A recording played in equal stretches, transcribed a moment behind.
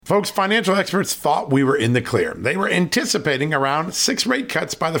Folks, financial experts thought we were in the clear. They were anticipating around 6 rate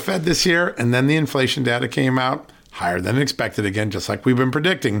cuts by the Fed this year, and then the inflation data came out higher than expected again, just like we've been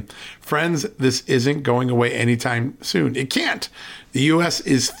predicting. Friends, this isn't going away anytime soon. It can't. The U.S.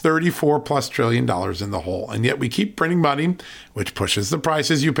 is $34+ trillion in the hole, and yet we keep printing money, which pushes the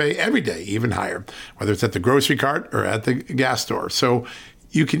prices you pay every day even higher, whether it's at the grocery cart or at the gas store. So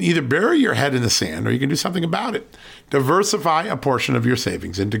you can either bury your head in the sand or you can do something about it. Diversify a portion of your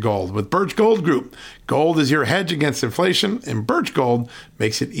savings into gold with Birch Gold Group. Gold is your hedge against inflation, and Birch Gold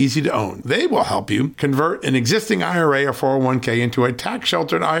makes it easy to own. They will help you convert an existing IRA or 401k into a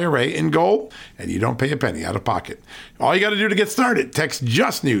tax-sheltered IRA in gold, and you don't pay a penny out of pocket. All you got to do to get started, text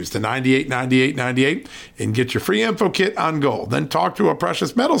Just News to 989898 and get your free info kit on gold. Then talk to a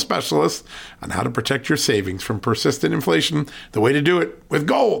precious metal specialist on how to protect your savings from persistent inflation. The way to do it with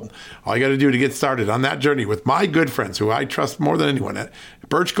gold. All you got to do to get started on that journey with my good friends who I trust more than anyone at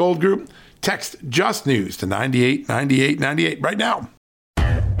Birch Gold Group, text Just News to 989898 right now.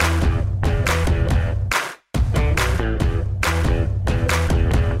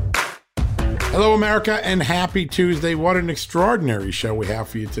 Hello, America, and happy Tuesday. What an extraordinary show we have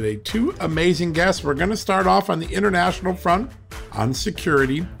for you today. 2 amazing guests. We're going to start off on the international front on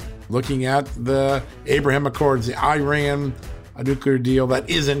security, looking at the Abraham Accords, the Iran nuclear deal that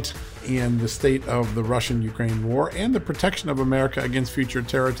isn't, and the state of the Russian-Ukraine war, and the protection of America against future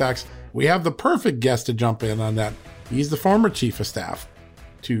terror attacks. We have the perfect guest to jump in on that. He's the former chief of staff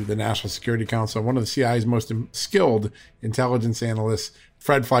to the National Security Council, one of the CIA's most skilled intelligence analysts.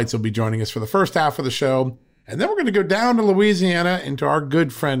 Fred Fleitz will be joining us for the first half of the show. And then we're going to go down to Louisiana and to our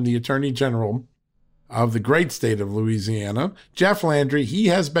good friend, the Attorney General of the great state of Louisiana, Jeff Landry. He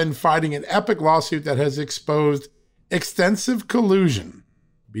has been fighting an epic lawsuit that has exposed extensive collusion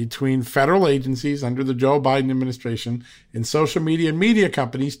between federal agencies under the Joe Biden administration and social media and media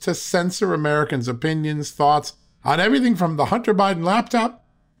companies to censor Americans' opinions, thoughts on everything from the Hunter Biden laptop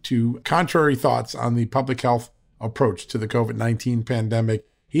to contrary thoughts on the public health approach to the COVID-19 pandemic.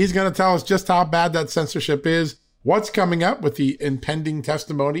 He's going to tell us just how bad that censorship is, what's coming up with the impending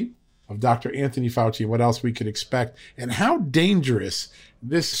testimony of Dr. Anthony Fauci, what else we could expect, and how dangerous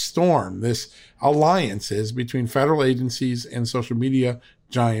this storm, this alliance is between federal agencies and social media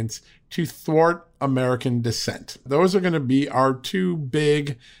giants to thwart American dissent. Those are going to be our 2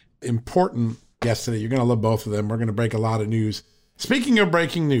 big, important guests today. You're going to love both of them. We're going to break a lot of news. Speaking of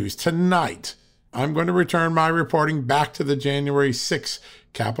breaking news, tonight, I'm going to return my reporting back to the January 6th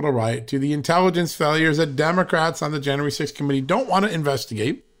Capitol riot, to the intelligence failures that Democrats on the January 6th committee don't want to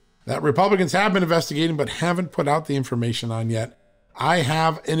investigate, that Republicans have been investigating but haven't put out the information on yet. I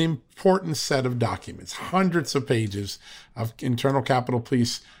have an important set of documents, hundreds of pages of internal Capitol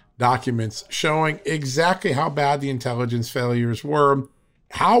Police documents showing exactly how bad the intelligence failures were,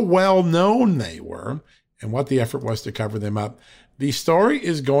 how well known they were, and what the effort was to cover them up. The story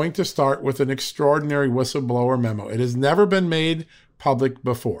is going to start with an extraordinary whistleblower memo. It has never been made public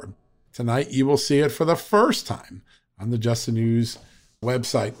before. Tonight, you will see it for the first time on the Just the News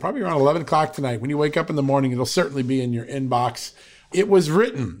website, probably around 11 o'clock tonight. When you wake up in the morning, it'll certainly be in your inbox. It was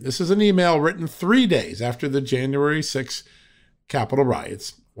written, this is an email written 3 days after the January 6th Capitol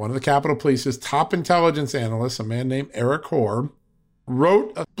riots. One of the Capitol Police's top intelligence analysts, a man named Eric Hoare,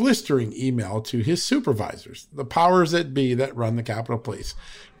 wrote a blistering email to his supervisors, the powers that be that run the Capitol Police,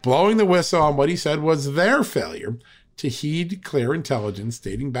 blowing the whistle on what he said was their failure to heed clear intelligence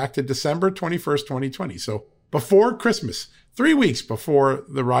dating back to December 21st, 2020. So before Christmas, 3 weeks before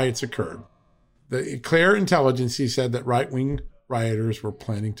the riots occurred, the clear intelligence, he said that right-wing rioters were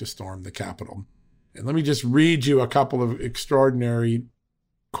planning to storm the Capitol. And let me just read you a couple of extraordinary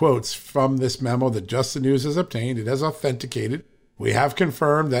quotes from this memo that Just the News has obtained. It has authenticated. We have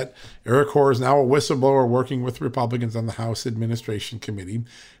confirmed that Eric Hoare is now a whistleblower working with Republicans on the House Administration Committee.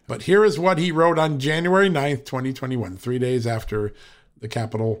 But here is what he wrote on January 9th, 2021, 3 days after the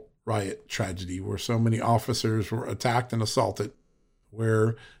Capitol riot tragedy, where so many officers were attacked and assaulted,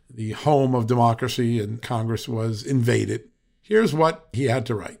 where the home of democracy and Congress was invaded. Here's what he had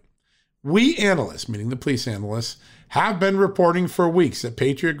to write. We analysts, meaning the police analysts, have been reporting for weeks that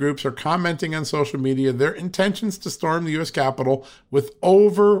patriot groups are commenting on social media their intentions to storm the U.S. Capitol with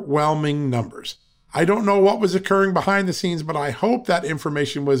overwhelming numbers. I don't know what was occurring behind the scenes, but I hope that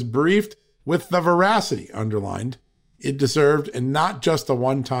information was briefed with the veracity underlined it deserved and not just a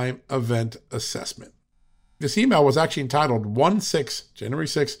one-time event assessment. This email was actually entitled January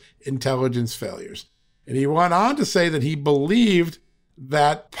 6th Intelligence Failures. And he went on to say that he believed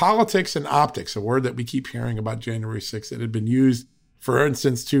that politics and optics, a word that we keep hearing about January 6th, that had been used, for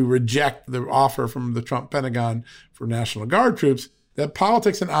instance, to reject the offer from the Trump Pentagon for National Guard troops, that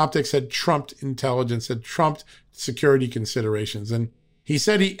politics and optics had trumped intelligence, had trumped security considerations. And he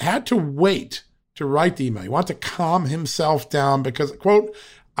said he had to wait to write the email. He wanted to calm himself down because, quote,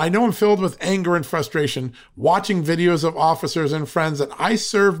 I know I'm filled with anger and frustration watching videos of officers and friends that I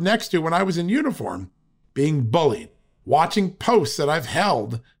served next to when I was in uniform being bullied. Watching posts that I've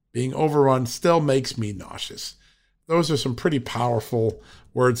held being overrun still makes me nauseous. Those are some pretty powerful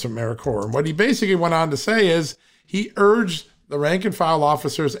words from Eric Hoare. And what he basically went on to say is he urged the rank and file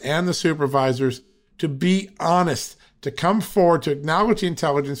officers and the supervisors to be honest, to come forward, to acknowledge the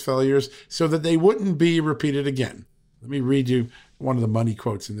intelligence failures so that they wouldn't be repeated again. Let me read you one of the money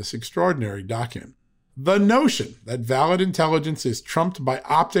quotes in this extraordinary document. The notion that valid intelligence is trumped by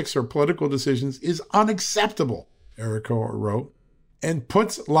optics or political decisions is unacceptable, Eric Hoare wrote, and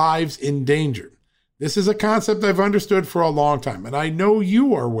puts lives in danger. This is a concept I've understood for a long time, and I know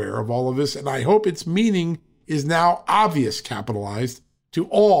you are aware of all of this, and I hope its meaning is now obvious, capitalized, to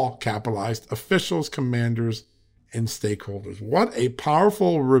all capitalized officials, commanders, and stakeholders. What a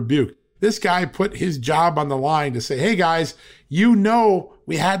powerful rebuke. This guy put his job on the line to say, hey guys, you know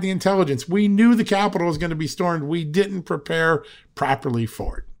we had the intelligence. We knew the Capitol was going to be stormed. We didn't prepare properly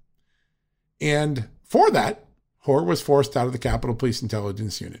for it. And for that, Hoare was forced out of the Capitol Police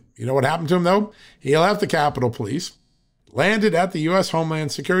Intelligence Unit. You know what happened to him, though? He left the Capitol Police, landed at the U.S.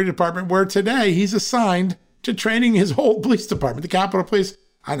 Homeland Security Department, where today he's assigned to training his whole police department, the Capitol Police,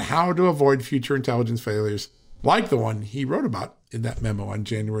 on how to avoid future intelligence failures like the one he wrote about in that memo on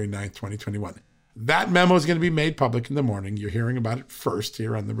January 9th, 2021. That memo is going to be made public in the morning. You're hearing about it first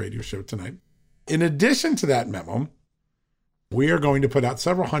here on the radio show tonight. In addition to that memo, we are going to put out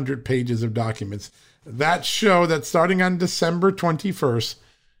several hundred pages of documents that show that starting on December 21st,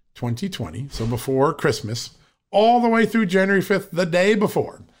 2020, so before Christmas, all the way through January 5th, the day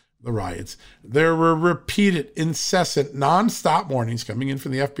before the riots, there were repeated, incessant, nonstop warnings coming in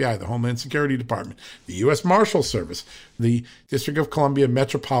from the FBI, the Homeland Security Department, the U.S. Marshal Service, the District of Columbia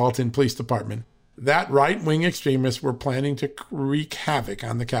Metropolitan Police Department, that right-wing extremists were planning to wreak havoc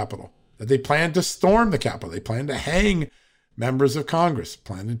on the Capitol, that they planned to storm the Capitol, they planned to hang members of Congress,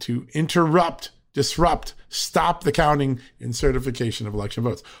 planned to interrupt, disrupt, stop the counting and certification of election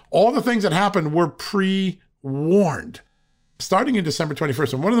votes. All the things that happened were pre-warned. Starting in December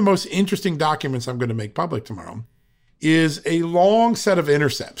 21st, and one of the most interesting documents I'm going to make public tomorrow is a long set of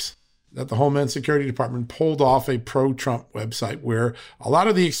intercepts that the Homeland Security Department pulled off a pro-Trump website where a lot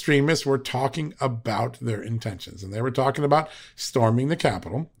of the extremists were talking about their intentions. And they were talking about storming the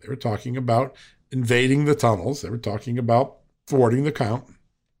Capitol. They were talking about invading the tunnels. They were talking about thwarting the count.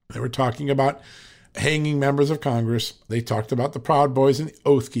 They were talking about hanging members of Congress. They talked about the Proud Boys and the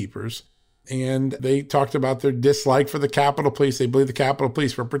Oath Keepers. And they talked about their dislike for the Capitol Police. They believe the Capitol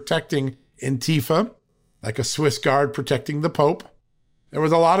Police were protecting Antifa, like a Swiss guard protecting the Pope. There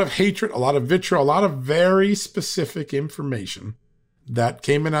was a lot of hatred, a lot of vitriol, a lot of very specific information that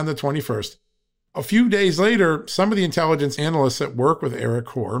came in on the 21st. A few days later, some of the intelligence analysts that work with Eric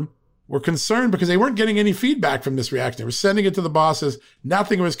Hoare were concerned because they weren't getting any feedback from this reaction. They were sending it to the bosses.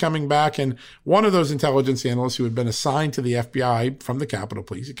 Nothing was coming back. And one of those intelligence analysts who had been assigned to the FBI from the Capitol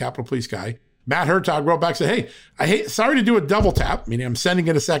Police, a Capitol Police guy, Matt Hertog, wrote back and said, hey, sorry to do a double tap, meaning I'm sending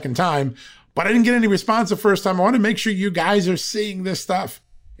it a second time, but I didn't get any response the first time. I want to make sure you guys are seeing this stuff.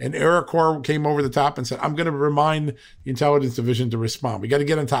 And Eric Hoare came over the top and said, I'm going to remind the Intelligence Division to respond. We got to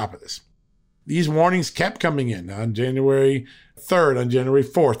get on top of this. These warnings kept coming in on January 3rd, on January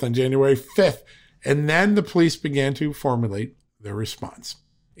 4th, on January 5th. And then the police began to formulate their response.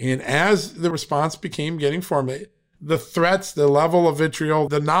 And as the response began getting formulated, the threats, the level of vitriol,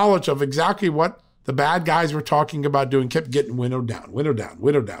 the knowledge of exactly what the bad guys were talking about doing kept getting winnowed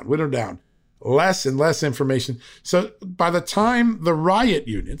down. Less and less information. So by the time the riot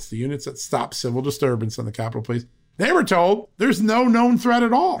units, the units that stopped civil disturbance on the Capitol Police, they were told there's no known threat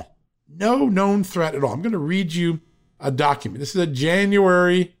at all. No known threat at all. I'm going to read you a document. This is a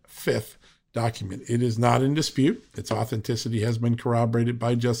January 5th document. It is not in dispute. Its authenticity has been corroborated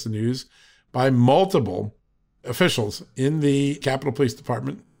by Just the News, by multiple officials in the Capitol Police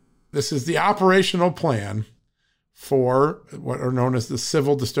Department. This is the operational plan for what are known as the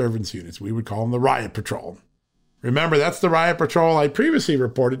civil disturbance units. We would call them the riot patrol. Remember, that's the riot patrol I previously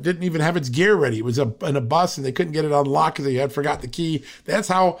reported didn't even have its gear ready. It was in a bus and they couldn't get it unlocked because they had forgot the key. That's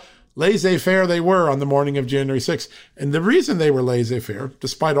how laissez-faire they were on the morning of January 6th. And the reason they were laissez-faire,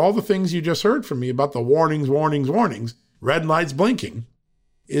 despite all the things you just heard from me about the warnings, red lights blinking,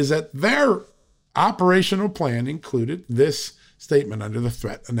 is that their operational plan included this statement under the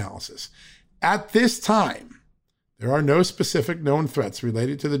threat analysis. At this time, there are no specific known threats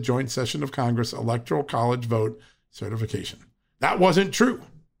related to the joint session of Congress Electoral College vote certification. That wasn't true,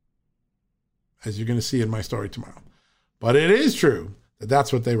 as you're going to see in my story tomorrow. But it is true that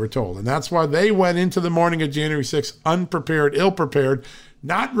that's what they were told. And that's why they went into the morning of January 6th unprepared, ill-prepared,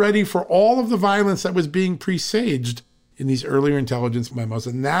 not ready for all of the violence that was being presaged in these earlier intelligence memos.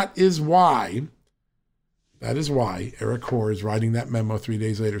 And that is why Eric Hoare is writing that memo 3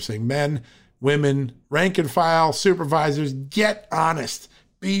 days later saying, men, women, rank and file, supervisors, get honest,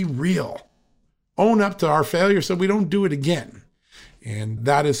 be real, own up to our failure so we don't do it again. And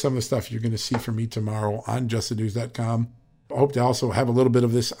that is some of the stuff you're going to see from me tomorrow on justthenews.com. I hope to also have a little bit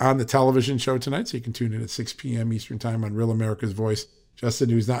of this on the television show tonight, so you can tune in at 6 p.m. Eastern Time on Real America's Voice. Just the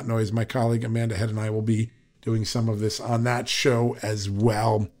News, Not Noise. My colleague Amanda Head and I will be doing some of this on that show as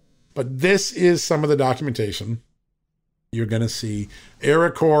well. But this is some of the documentation you're going to see.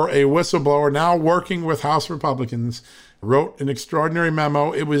 Eric Hoare, a whistleblower now working with House Republicans, wrote an extraordinary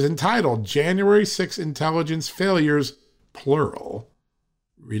memo. It was entitled January 6 Intelligence Failures, plural.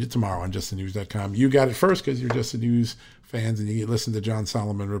 Read it tomorrow on justthenews.com. You got it first because you're Just the News fans and you listen to John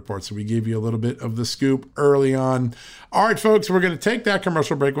Solomon Report. So we gave you a little bit of the scoop early on. All right, folks, we're going to take that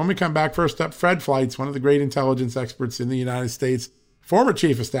commercial break. When we come back, first up, Fred Fleitz, one of the great intelligence experts in the United States, former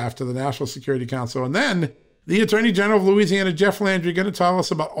chief of staff to the National Security Council, and then the Attorney General of Louisiana, Jeff Landry, going to tell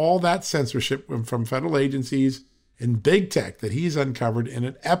us about all that censorship from federal agencies and big tech that he's uncovered in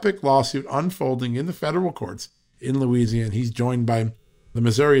an epic lawsuit unfolding in the federal courts in Louisiana. He's joined by the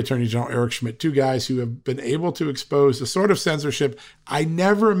Missouri Attorney General Eric Schmitt, two guys who have been able to expose the sort of censorship I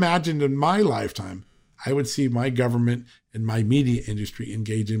never imagined in my lifetime I would see my government and my media industry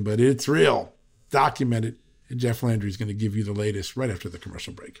engage in, but it's real, documented, and Jeff Landry is going to give you the latest right after the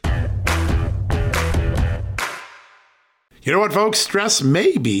commercial break. You know what, folks? Stress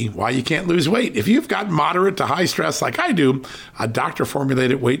may be why you can't lose weight. If you've got moderate to high stress like I do, a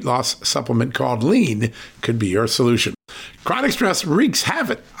doctor-formulated weight loss supplement called Lean could be your solution. Chronic stress wreaks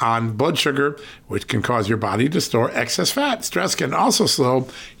havoc on blood sugar, which can cause your body to store excess fat. Stress can also slow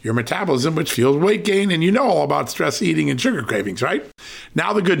your metabolism, which fuels weight gain. And you know all about stress eating and sugar cravings, right?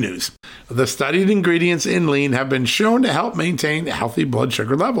 Now the good news. The studied ingredients in Lean have been shown to help maintain healthy blood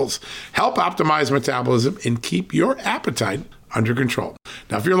sugar levels, help optimize metabolism, and keep your appetite under control.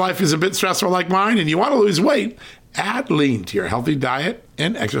 Now, if your life is a bit stressful like mine and you want to lose weight, add Lean to your healthy diet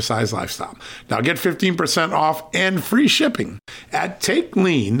and exercise lifestyle. Now get 15% off and free shipping at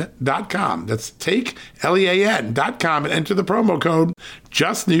takelean.com. That's take, Lean.com, and enter the promo code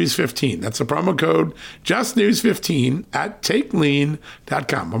JustNews15. That's the promo code JustNews15 at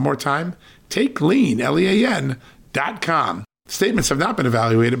takelean.com. One more time, takelean, Lean.com. Statements have not been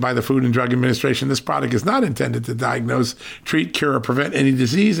evaluated by the Food and Drug Administration. This product is not intended to diagnose, treat, cure, or prevent any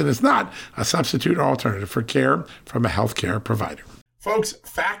disease, and it's not a substitute or alternative for care from a healthcare provider. Folks,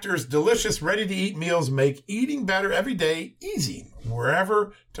 Factor's delicious, ready-to-eat meals make eating better every day easy.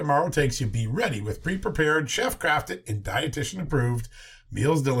 Wherever tomorrow takes you, be ready with pre-prepared, chef-crafted, and dietitian-approved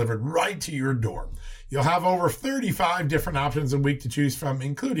meals delivered right to your door. You'll have over 35 different options a week to choose from,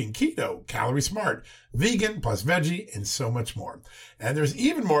 including keto, calorie smart, vegan, plus veggie, and so much more. And there's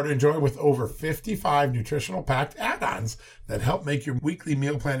even more to enjoy with over 55 nutritional packed add-ons that help make your weekly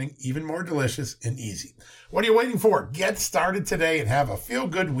meal planning even more delicious and easy. What are you waiting for? Get started today and have a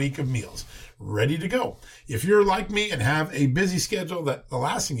feel-good week of meals ready to go. If you're like me and have a busy schedule, that the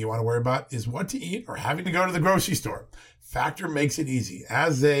last thing you want to worry about is what to eat or having to go to the grocery store. Factor makes it easy,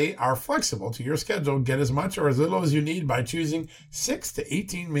 as they are flexible to your schedule. Get as much or as little as you need by choosing 6 to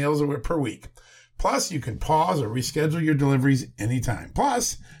 18 meals per week. Plus, you can pause or reschedule your deliveries anytime.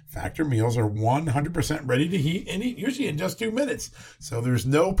 Plus, Factor meals are 100% ready to heat and eat, usually in just 2 minutes. So there's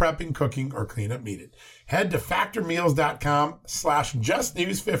no prepping, cooking, or cleanup needed. Head to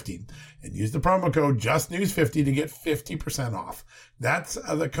factormeals.com/justnews50 and use the promo code JustNews50 to get 50% off. That's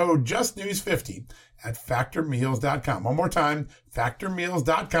the code JustNews50 at factormeals.com. One more time,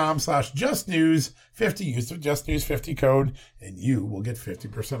 factormeals.com/justnews50. Use the JustNews50 code and you will get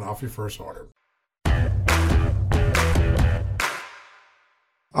 50% off your first order.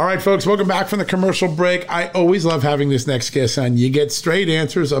 All right, folks, welcome back from the commercial break. I always love having this next guest on. You get straight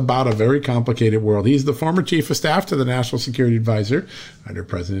answers about a very complicated world. He's the former chief of staff to the National Security Advisor under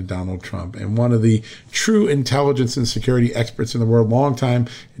President Donald Trump and one of the true intelligence and security experts in the world, longtime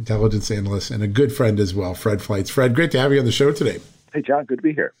intelligence analyst and a good friend as well, Fred Fleitz. Fred, great to have you on the show today. Hey, John, good to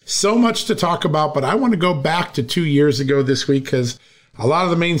be here. So much to talk about, but I want to go back to 2 years ago this week because a lot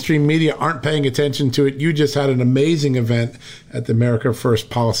of the mainstream media aren't paying attention to it. You just had an amazing event at the America First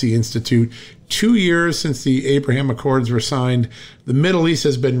Policy Institute. 2 years since the Abraham Accords were signed. The Middle East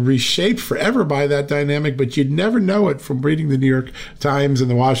has been reshaped forever by that dynamic, but you'd never know it from reading the New York Times and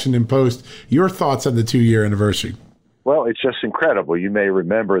the Washington Post. Your thoughts on the 2-year anniversary? Well, it's just incredible. You may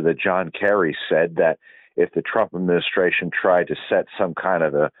remember that John Kerry said that if the Trump administration tried to set some kind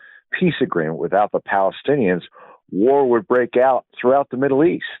of a peace agreement without the Palestinians, war would break out throughout the Middle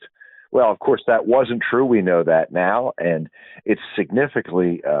East. Well, of course, that wasn't true. We know that now, and it's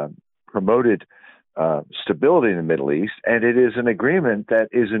significantly promoted stability in the Middle East, and it is an agreement that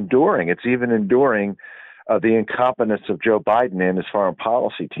is enduring. It's even enduring the incompetence of Joe Biden and his foreign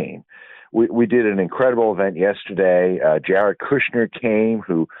policy team. We did an incredible event yesterday. Jared Kushner came,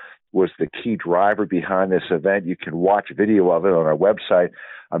 who was the key driver behind this event. You can watch video of it on our website,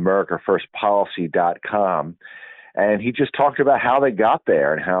 AmericaFirstPolicy.com. And he just talked about how they got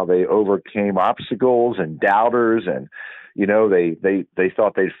there and how they overcame obstacles and doubters. And, you know, they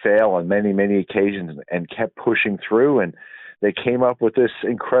thought they'd fail on many, many occasions and kept pushing through. And they came up with this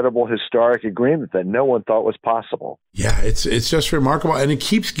incredible historic agreement that no one thought was possible. Yeah, it's just remarkable. And it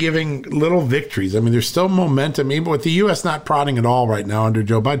keeps giving little victories. I mean, there's still momentum, even with the U.S. not prodding at all right now under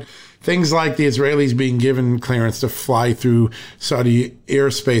Joe Biden. Things like the Israelis being given clearance to fly through Saudi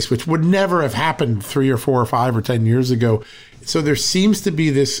airspace, which would never have happened 3 or 4 or 5 or 10 years ago. So there seems to be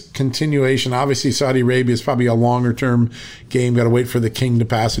this continuation. Obviously, Saudi Arabia is probably a longer-term game. Got to wait for the king to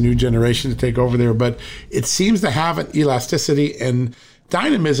pass, a new generation to take over there. But it seems to have an elasticity and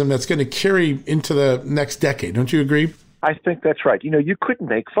dynamism that's going to carry into the next decade. Don't you agree? I think that's right. You know, you couldn't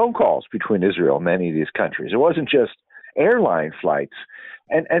make phone calls between Israel and many of these countries. It wasn't just airline flights.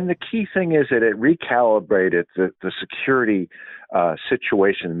 And the key thing is that it recalibrated the security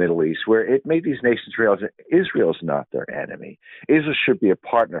situation in the Middle East, where it made these nations realize that Israel's not their enemy. Israel should be a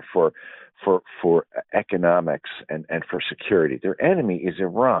partner for economics and for security. Their enemy is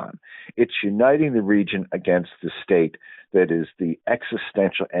Iran. It's uniting the region against the state that is the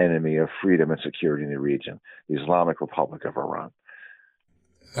existential enemy of freedom and security in the region, the Islamic Republic of Iran.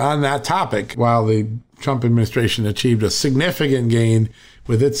 On that topic, while the Trump administration achieved a significant gain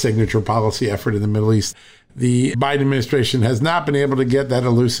with its signature policy effort in the Middle East, the Biden administration has not been able to get that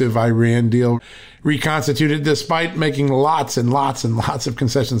elusive Iran deal reconstituted, despite making lots and lots and lots of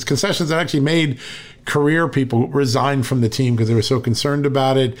concessions that actually made career people resign from the team because they were so concerned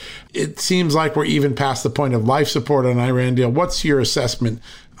about it. It seems like we're even past the point of life support on Iran deal. What's your assessment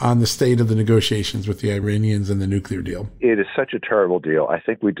on the state of the negotiations with the Iranians and the nuclear deal? It is such a terrible deal. I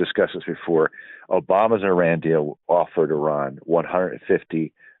think we discussed this before. Obama's Iran deal offered Iran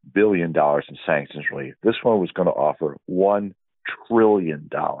 $150 billion in sanctions relief. This one was going to offer $1 trillion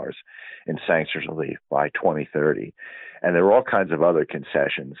in sanctions relief by 2030. And there were all kinds of other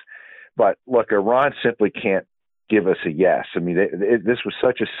concessions. But look, Iran simply can't give us a yes. I mean, this was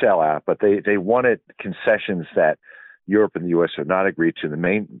such a sellout, but they wanted concessions that Europe and the U.S. have not agreed to. The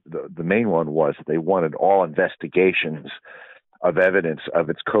main one was that they wanted all investigations of evidence of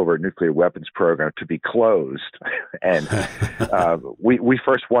its covert nuclear weapons program to be closed. And we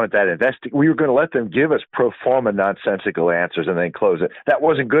first wanted that we were going to let them give us pro forma nonsensical answers and then close it. That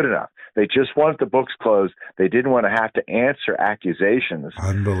wasn't good enough. They just wanted the books closed. They didn't want to have to answer accusations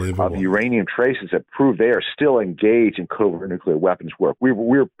of uranium traces that prove they are still engaged in covert nuclear weapons work. We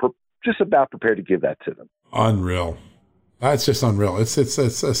were just about prepared to give that to them. Unreal. That's just unreal.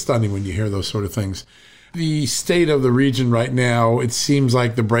 It's stunning when you hear those sort of things. The state of the region right now, it seems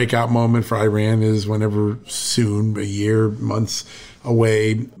like the breakout moment for Iran is whenever soon, a year, months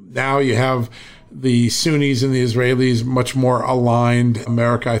away. Now you have the Sunnis and the Israelis much more aligned.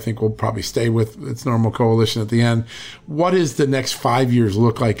 America, I think, will probably stay with its normal coalition at the end. What does the next 5 years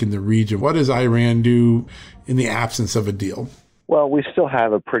look like in the region? What does Iran do in the absence of a deal? Well, we still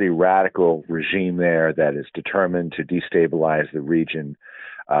have a pretty radical regime there that is determined to destabilize the region,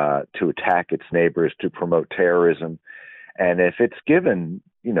 to attack its neighbors, to promote terrorism. And if it's given,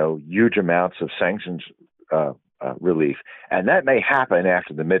 huge amounts of sanctions relief, and that may happen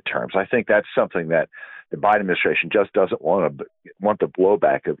after the midterms, I think that's something that the Biden administration just doesn't want the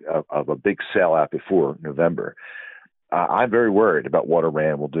blowback of a big sellout before November. I'm very worried about what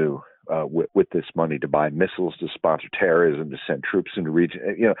Iran will do with this money to buy missiles, to sponsor terrorism, to send troops into the region.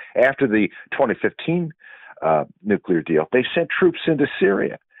 After the 2015 nuclear deal, they sent troops into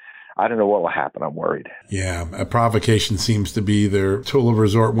Syria. I don't know what will happen. I'm worried. Yeah, a provocation seems to be their tool of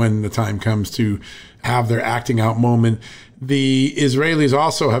resort when the time comes to have their acting out moment. The Israelis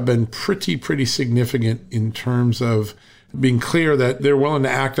also have been pretty significant in terms of being clear that they're willing to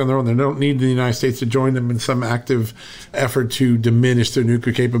act on their own. They don't need the United States to join them in some active effort to diminish their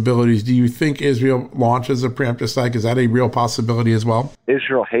nuclear capabilities. Do you think Israel launches a preemptive strike? Is that a real possibility as well?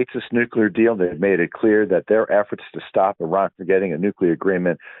 Israel hates this nuclear deal. They've made it clear that their efforts to stop Iran from getting a nuclear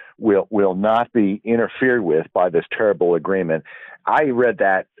agreement will not be interfered with by this terrible agreement. I read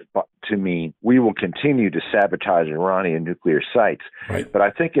that to mean we will continue to sabotage Iranian nuclear sites. Right. But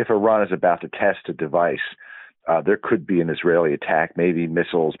I think if Iran is about to test a device, there could be an Israeli attack, maybe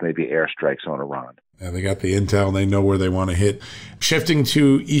missiles, maybe airstrikes on Iran. Yeah, they got the intel and they know where they want to hit. Shifting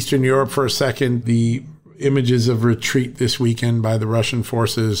to Eastern Europe for a second, the images of retreat this weekend by the Russian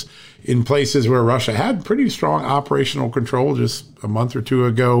forces in places where Russia had pretty strong operational control just a month or two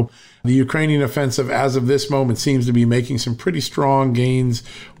ago. The Ukrainian offensive, as of this moment, seems to be making some pretty strong gains.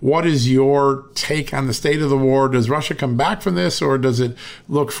 What is your take on the state of the war? Does Russia come back from this, or does it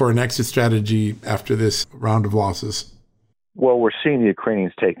look for an exit strategy after this round of losses? Well, we're seeing the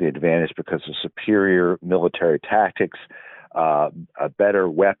Ukrainians take the advantage because of superior military tactics, a better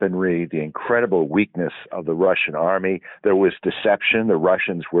weaponry, the incredible weakness of the Russian army. There was deception. The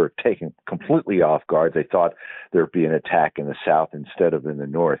Russians were taken completely off guard. They thought there would be an attack in the south instead of in the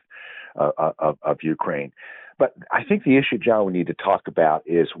north of Ukraine. But I think the issue, John, we need to talk about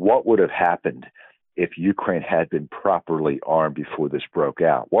is what would have happened if Ukraine had been properly armed before this broke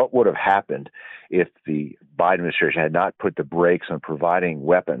out. What would have happened if the Biden administration had not put the brakes on providing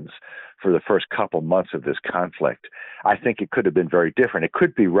weapons for the first couple months of this conflict? I think it could have been very different. It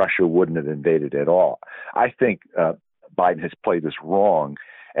could be Russia wouldn't have invaded at all. I think Biden has played this wrong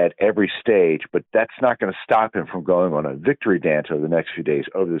at every stage, but that's not going to stop him from going on a victory dance over the next few days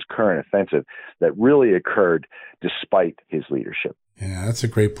over this current offensive that really occurred despite his leadership. Yeah, that's a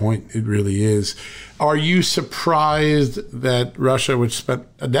great point. It really is. Are you surprised that Russia, which spent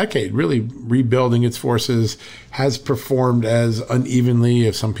a decade really rebuilding its forces, has performed as unevenly,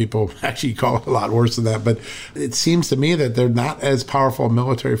 if some people actually call it a lot worse than that? But it seems to me that they're not as powerful a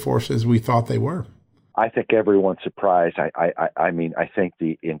military force as we thought they were. I think everyone's surprised. I mean, I think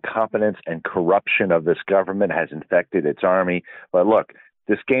the incompetence and corruption of this government has infected its army. But look,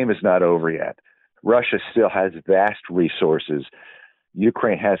 this game is not over yet. Russia still has vast resources.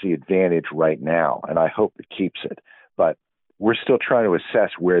 Ukraine has the advantage right now, and I hope it keeps it. But we're still trying to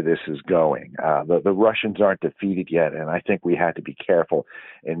assess where this is going. The Russians aren't defeated yet, and I think we have to be careful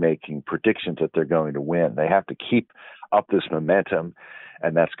in making predictions that they're going to win. They have to keep up this momentum,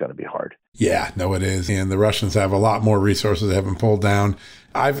 and that's going to be hard. Yeah, no, it is. And the Russians have a lot more resources they haven't pulled down.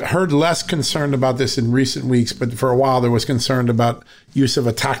 I've heard less concern about this in recent weeks, but for a while there was concern about use of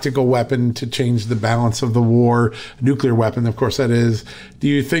a tactical weapon to change the balance of the war, nuclear weapon, of course, that is. Do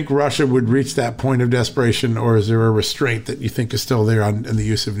you think Russia would reach that point of desperation, or is there a restraint that you think is still there on the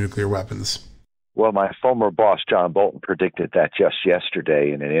use of nuclear weapons? Well, my former boss, John Bolton, predicted that just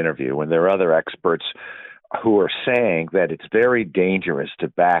yesterday in an interview, when there are other experts who are saying that it's very dangerous to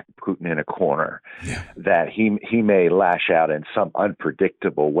back Putin in a corner, that he may lash out in some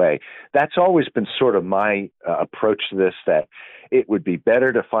unpredictable way. That's always been sort of my approach to this, that it would be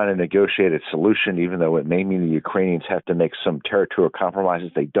better to find a negotiated solution, even though it may mean the Ukrainians have to make some territorial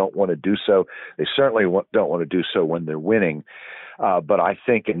compromises. They don't want to do so. They certainly don't want to do so when they're winning. But I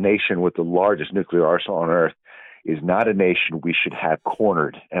think a nation with the largest nuclear arsenal on earth is not a nation we should have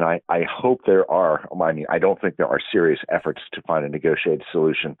cornered. And I hope there are, I don't think there are serious efforts to find a negotiated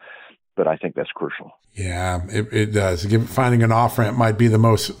solution, but I think that's crucial. Yeah, it does. Finding an off-ramp might be the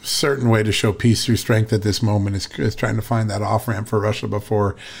most certain way to show peace through strength at this moment, is trying to find that off-ramp for Russia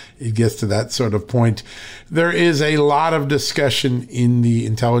before it gets to that sort of point. There is a lot of discussion in the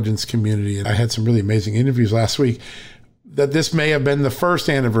intelligence community, and I had some really amazing interviews last week, that this may have been the first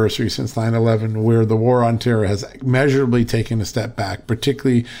anniversary since 9/11 where the war on terror has measurably taken a step back,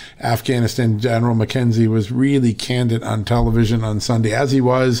 particularly Afghanistan. General McKenzie was really candid on television on Sunday, as he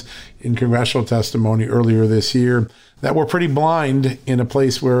was in congressional testimony earlier this year, that we're pretty blind in a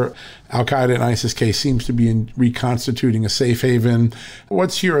place where Al-Qaeda and ISIS-K seems to be reconstituting a safe haven.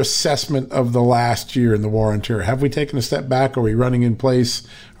 What's your assessment of the last year in the war on terror? Have we taken a step back? Are we running in place?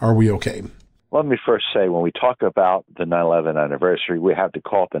 Are we okay? Let me first say, when we talk about the 9/11 anniversary, we have to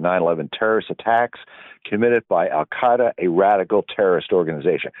call it the 9/11 terrorist attacks committed by Al-Qaeda, a radical terrorist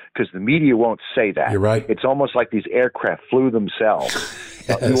organization, because the media won't say that. You're right. It's almost like these aircraft flew themselves.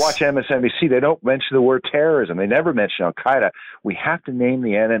 Yes. You watch MSNBC, they don't mention the word terrorism. They never mention Al-Qaeda. We have to name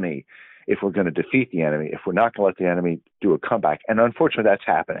the enemy if we're going to defeat the enemy, if we're not going to let the enemy do a comeback. And unfortunately, that's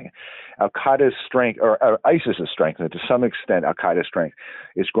happening. Al-Qaeda's strength, or ISIS's strength, and to some extent Al-Qaeda's strength,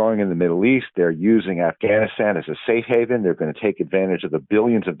 is growing in the Middle East. They're using Afghanistan as a safe haven. They're going to take advantage of the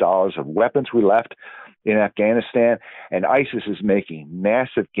billions of dollars of weapons we left in Afghanistan. And ISIS is making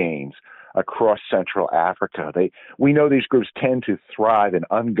massive gains across Central Africa. We know these groups tend to thrive in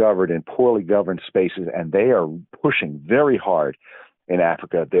ungoverned and poorly governed spaces, and they are pushing very hard in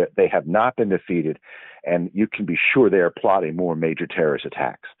Africa. They have not been defeated, and you can be sure they are plotting more major terrorist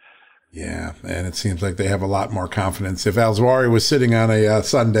attacks. Yeah, and it seems like they have a lot more confidence. If al-Zawahiri was sitting on a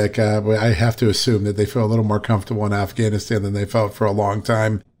sun deck, I have to assume that they feel a little more comfortable in Afghanistan than they felt for a long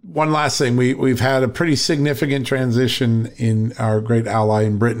time. One last thing, we've had a pretty significant transition in our great ally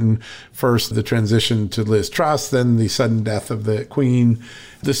in Britain. First, the transition to Liz Truss, then the sudden death of the Queen.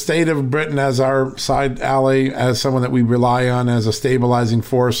 The state of Britain as our side ally, as someone that we rely on as a stabilizing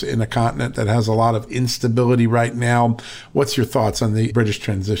force in a continent that has a lot of instability right now. What's your thoughts on the British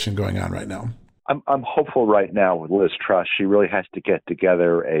transition going on right now? I'm hopeful right now with Liz Truss. She really has to get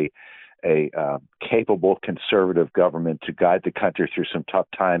together a capable conservative government to guide the country through some tough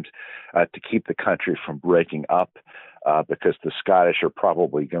times, to keep the country from breaking up, because the Scottish are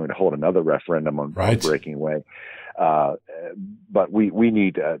probably going to hold another referendum on breaking away. But we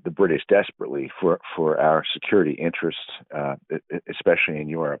need the British desperately for our security interests, especially in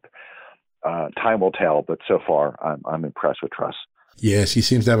Europe. Time will tell, but so far I'm impressed with Truss. Yes, she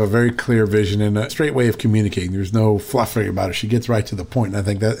seems to have a very clear vision and a straight way of communicating. There's no fluffing about it. She gets right to the point. And I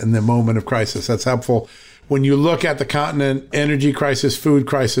think that in the moment of crisis, that's helpful. When you look at the continent, energy crisis, food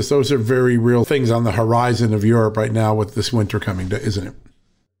crisis, those are very real things on the horizon of Europe right now with this winter coming, isn't it?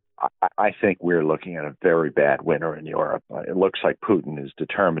 I think we're looking at a very bad winter in Europe. It looks like Putin is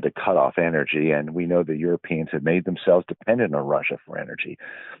determined to cut off energy, and we know the Europeans have made themselves dependent on Russia for energy.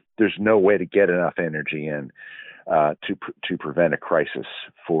 There's no way to get enough energy in to prevent a crisis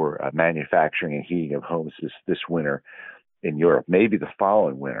for manufacturing and heating of homes this winter in Europe, maybe the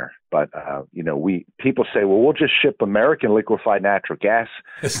following winter. But people say, well, we'll just ship American liquefied natural gas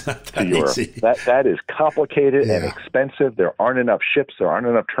to Europe. Easy. That is complicated and expensive. There aren't enough ships. There aren't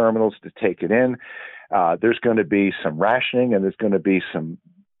enough terminals to take it in. There's going to be some rationing, and there's going to be some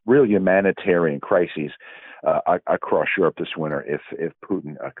real humanitarian crises across Europe this winter if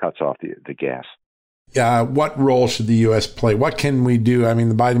Putin cuts off the gas. What role should the U.S. play? What can we do? I mean,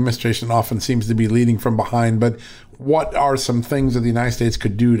 the Biden administration often seems to be leading from behind, but what are some things that the United States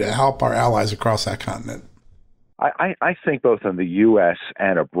could do to help our allies across that continent? I think both in the U.S.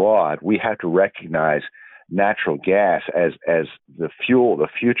 and abroad, we have to recognize natural gas as the fuel of the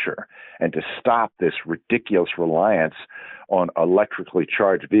future, and to stop this ridiculous reliance on electrically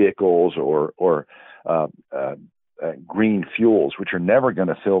charged vehicles or green fuels, which are never going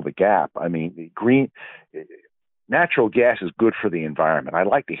to fill the gap. I mean, natural gas is good for the environment. I'd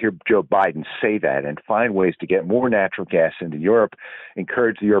like to hear Joe Biden say that and find ways to get more natural gas into Europe,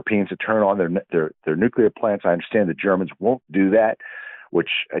 encourage the Europeans to turn on their nuclear plants. I understand the Germans won't do that, which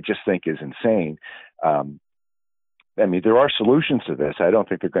I just think is insane. I mean, there are solutions to this. I don't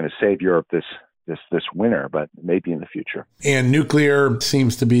think they're going to save Europe this winter, but maybe in the future. And nuclear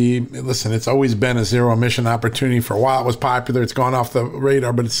seems to be, listen, it's always been a zero emission opportunity. For a while it was popular. It's gone off the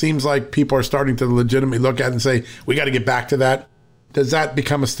radar, but it seems like people are starting to legitimately look at it and say, we got to get back to that. Does that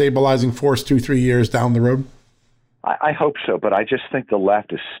become a stabilizing force 2-3 years down the road? I hope so, but I just think the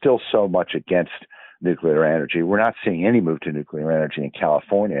left is still so much against nuclear energy. We're not seeing any move to nuclear energy in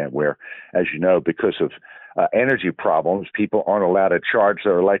California, where, as you know, because of energy problems, people aren't allowed to charge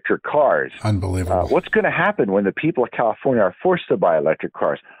their electric cars. Unbelievable. What's going to happen when the people of California are forced to buy electric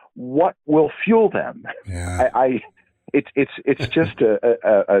cars? What will fuel them? Yeah. It's just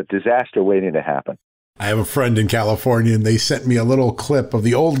a disaster waiting to happen. I have a friend in California, and they sent me a little clip of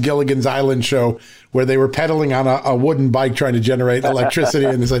the old Gilligan's Island show where they were pedaling on a wooden bike trying to generate electricity.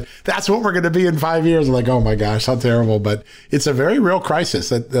 And they said, that's what we're going to be in 5 years. I'm like, oh my gosh, how terrible. But it's a very real crisis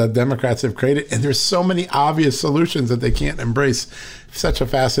that the Democrats have created. And there's so many obvious solutions that they can't embrace. Such a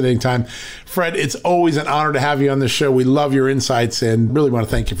fascinating time. Fred, it's always an honor to have you on the show. We love your insights and really want to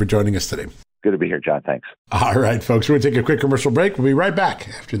thank you for joining us today. Good to be here, John. Thanks. All right, folks, we're going to take a quick commercial break. We'll be right back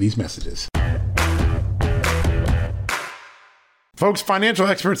after these messages. Folks, financial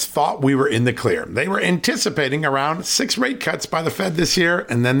experts thought we were in the clear. They were anticipating around 6 rate cuts by the Fed this year,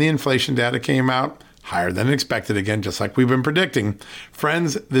 and then the inflation data came out higher than expected again, just like we've been predicting.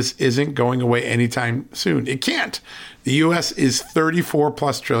 Friends, this isn't going away anytime soon. It can't. The U.S. is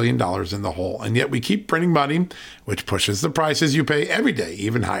 $34+ trillion in the hole, and yet we keep printing money, which pushes the prices you pay every day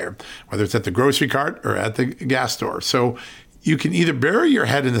even higher, whether it's at the grocery cart or at the gas store. So you can either bury your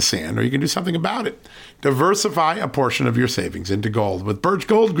head in the sand or you can do something about it. Diversify a portion of your savings into gold with Birch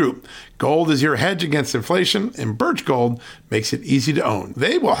Gold Group. Gold is your hedge against inflation, and Birch Gold makes it easy to own.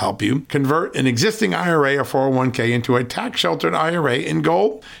 They will help you convert an existing IRA or 401k into a tax-sheltered IRA in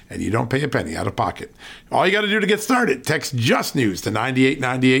gold, and you don't pay a penny out of pocket. All you got to do to get started, text Just News to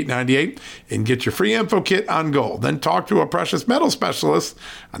 989898 and get your free info kit on gold. Then talk to a precious metal specialist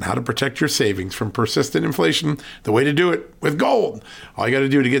on how to protect your savings from persistent inflation. The way to do it with gold. All you got to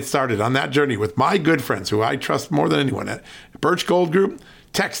do to get started on that journey with my good friends who I trust more than anyone at Birch Gold Group,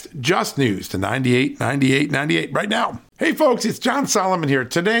 Text Just News to 989898 right now. Hey folks, it's John Solomon here.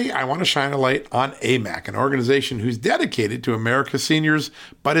 Today, I want to shine a light on AMAC, an organization who's dedicated to America's seniors,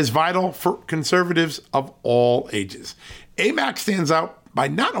 but is vital for conservatives of all ages. AMAC stands out by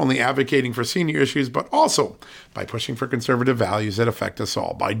not only advocating for senior issues, but also by pushing for conservative values that affect us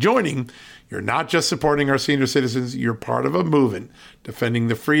all. By joining, you're not just supporting our senior citizens, you're part of a movement defending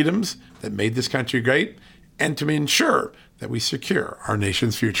the freedoms that made this country great and to ensure that we secure our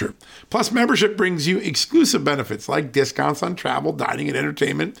nation's future. Plus, membership brings you exclusive benefits like discounts on travel, dining, and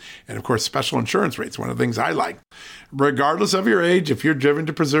entertainment, and of course, special insurance rates, one of the things I like. Regardless of your age, if you're driven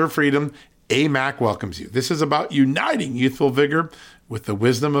to preserve freedom, AMAC welcomes you. This is about uniting youthful vigor with the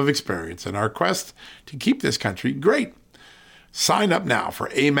wisdom of experience in our quest to keep this country great. Sign up now for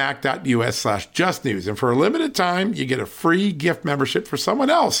amac.us/justnews, and for a limited time, you get a free gift membership for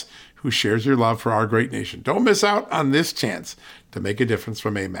someone else who shares your love for our great nation. Don't miss out on this chance to make a difference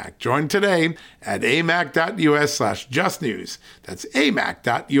from AMAC. Join today at amac.us/justnews. That's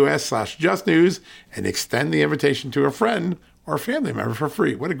amac.us/justnews, and extend the invitation to a friend or family member for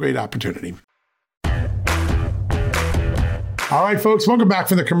free. What a great opportunity. All right, folks, welcome back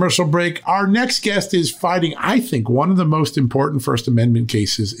from the commercial break. Our next guest is fighting, I think, one of the most important First Amendment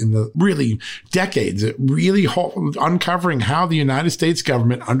cases in the really decades, uncovering how the United States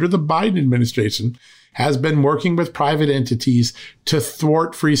government under the Biden administration has been working with private entities to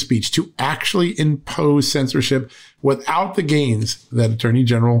thwart free speech, to actually impose censorship without the gains that Attorney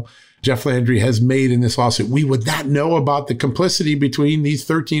General Jeff Landry has made in this lawsuit. We would not know about the complicity between these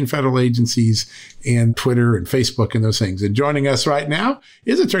 13 federal agencies and Twitter and Facebook and those things. And joining us right now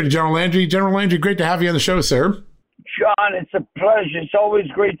is Attorney General Landry. General Landry, great to have you on the show, sir. John, it's a pleasure. It's always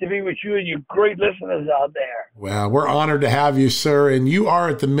great to be with you and your great listeners out there. Well, we're honored to have you, sir. And you are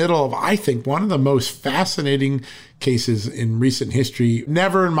at the middle of, I think, one of the most fascinating cases in recent history.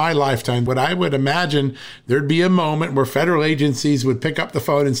 Never in my lifetime would I would imagine there'd be a moment where federal agencies would pick up the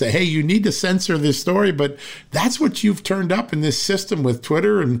phone and say, hey, you need to censor this story. But that's what you've turned up in this system with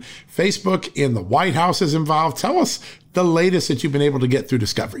Twitter and Facebook, and the White House is involved. Tell us the latest that you've been able to get through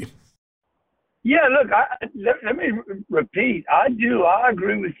discovery. Yeah, look, let me repeat. I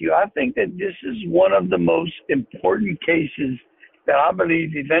agree with you. I think that this is one of the most important cases that I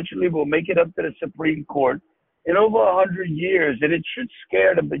believe eventually will make it up to the Supreme Court in over 100 years. And it should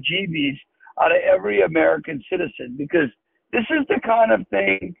scare the bejeebies out of every American citizen, because this is the kind of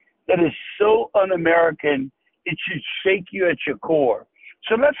thing that is so un-American, it should shake you at your core.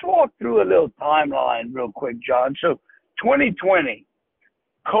 So let's walk through a little timeline real quick, John. So 2020,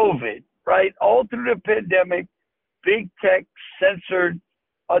 COVID, right? All through the pandemic, big tech censored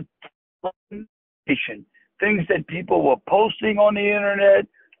a ton of things that people were posting on the internet,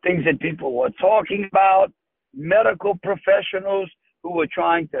 things that people were talking about, medical professionals who were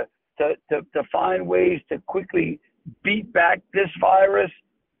trying to find ways to quickly beat back this virus.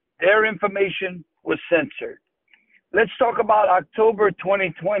 Their information was censored. Let's talk about October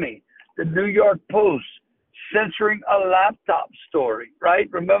 2020, the New York Post censoring a laptop story, right?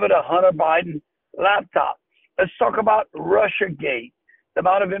 Remember the Hunter Biden laptop. Let's talk about Russiagate, the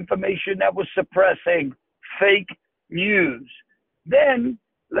amount of information that was suppressing fake news. Then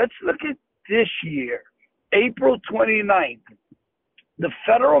let's look at this year, April 29th. The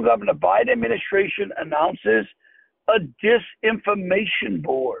federal government, the Biden administration announces a disinformation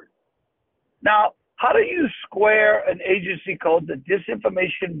board. Now, how do you square an agency called the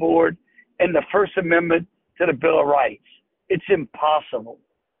Disinformation Board and the First Amendment to the Bill of Rights? It's impossible.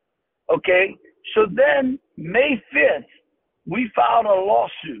 Okay? So then, May 5th, we filed a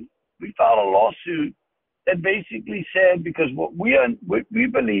lawsuit. We filed a lawsuit that basically said, because what we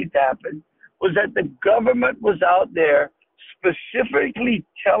believed happened was that the government was out there specifically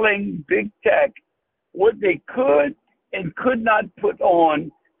telling big tech what they could and could not put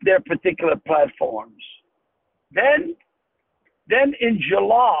on their particular platforms. Then in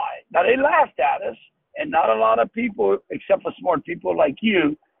July, now they laughed at us, and not a lot of people, except for smart people like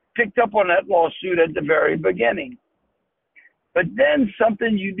you, picked up on that lawsuit at the very beginning. But then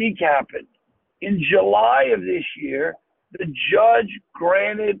something unique happened. In July of this year, the judge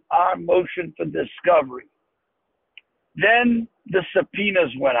granted our motion for discovery. Then the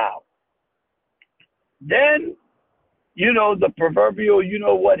subpoenas went out. Then, the proverbial,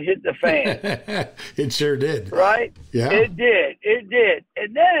 what hit the fan. It sure did. Right? Yeah. It did.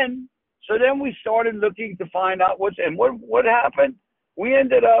 And then, we started looking to find out what happened. We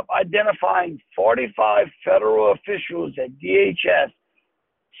ended up identifying 45 federal officials at DHS,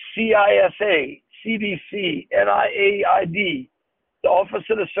 CISA, CDC, NIAID, the Office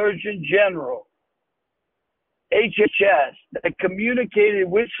of the Surgeon General, HHS that communicated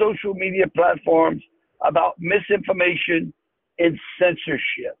with social media platforms about misinformation and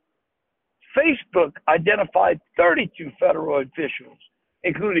censorship. Facebook identified 32 federal officials,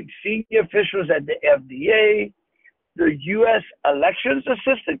 including senior officials at the FDA, the U.S. Elections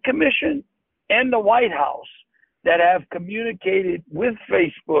Assistance Commission, and the White House that have communicated with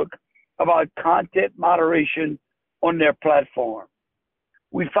Facebook about content moderation on their platform.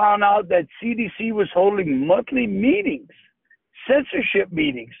 We found out that CDC was holding monthly meetings, censorship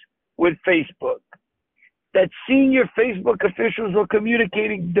meetings with Facebook, that senior Facebook officials were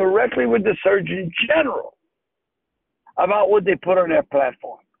communicating directly with the Surgeon General about what they put on their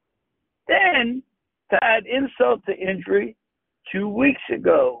platform. Then, to add insult to injury, 2 weeks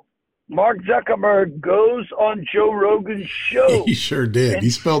ago, Mark Zuckerberg goes on Joe Rogan's show. He sure did. He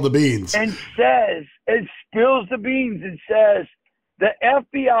spilled the beans. And spills the beans and says, the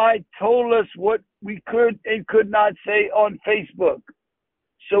FBI told us what we could and could not say on Facebook.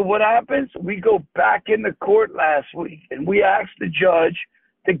 So what happens? We go back into court last week and we asked the judge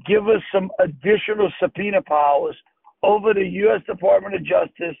to give us some additional subpoena powers over the U.S. Department of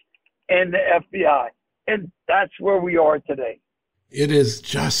Justice and the FBI. And that's where we are today. It is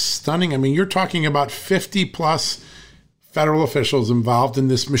just stunning. I mean, you're talking about 50 plus federal officials involved in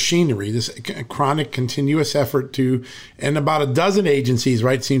this machinery, this chronic, continuous effort to, and about a dozen agencies,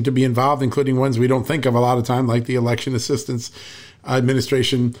 right, seem to be involved, including ones we don't think of a lot of time, like the Election Assistance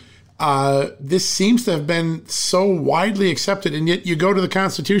Administration. This seems to have been so widely accepted, and yet you go to the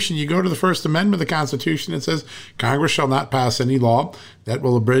Constitution, you go to the First Amendment of the Constitution, it says Congress shall not pass any law that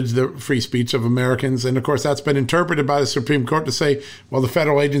will abridge the free speech of Americans. And of course, that's been interpreted by the Supreme Court to say, well, the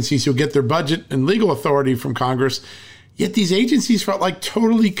federal agencies who get their budget and legal authority from Congress. Yet these agencies felt like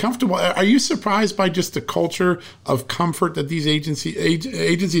totally comfortable. Are you surprised by just the culture of comfort that these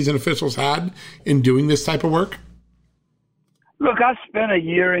agencies and officials had in doing this type of work? Look, I spent a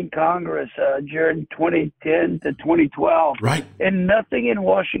year in Congress during 2010 to 2012, right? And nothing in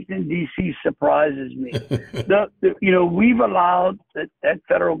Washington, D.C. surprises me. We've allowed that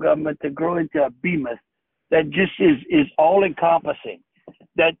federal government to grow into a behemoth that just is all-encompassing,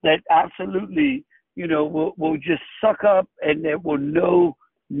 that absolutely, will just suck up, and there will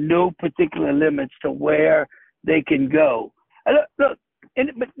no particular limits to where they can go. Look.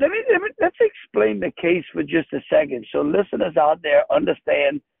 But let's explain the case for just a second so listeners out there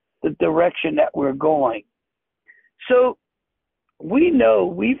understand the direction that we're going. So we know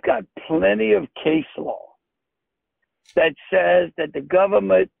we've got plenty of case law that says that the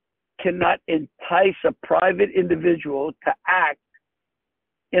government cannot entice a private individual to act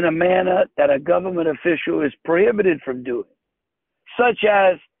in a manner that a government official is prohibited from doing, such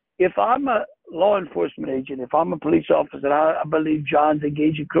as if I'm a law enforcement agent, if I'm a police officer, and I believe John's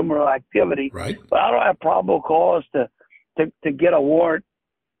engaged in criminal activity, right, but I don't have probable cause to get a warrant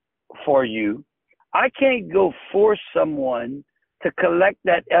for you, I can't go force someone to collect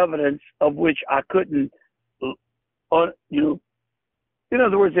that evidence of which I couldn't. In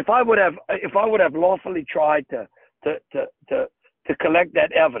other words, if I would have lawfully tried to collect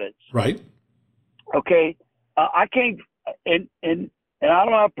that evidence, right? Okay, I can't, and I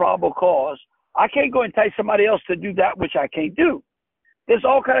don't have probable cause. I can't go entice somebody else to do that which I can't do. There's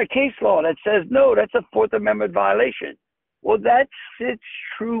all kind of case law that says, no, that's a Fourth Amendment violation. Well, that sits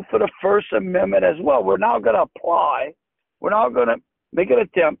true for the First Amendment as well. We're now going to make an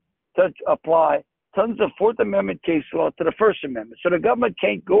attempt to apply tons of Fourth Amendment case law to the First Amendment. So the government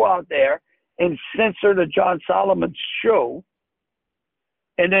can't go out there and censor the John Solomon show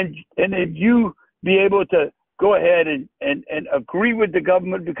and then you be able to go ahead and agree with the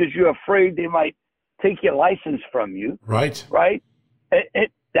government because you're afraid they might take your license from you. Right. Right.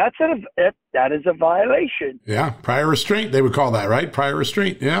 That is a violation. Yeah. Prior restraint, they would call that, right? Prior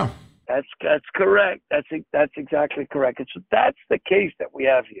restraint. Yeah. That's correct. That's exactly correct. And so that's the case that we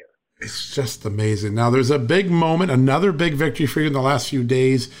have here. It's just amazing. Now, there's a big moment, another big victory for you in the last few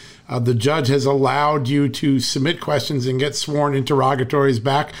days. The judge has allowed you to submit questions and get sworn interrogatories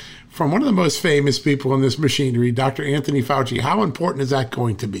back from one of the most famous people in this machinery, Dr. Anthony Fauci. How important is that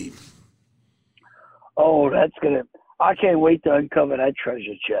going to be? Oh, I can't wait to uncover that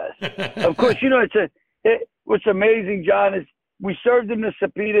treasure chest. Of course, what's amazing, John, is we served him the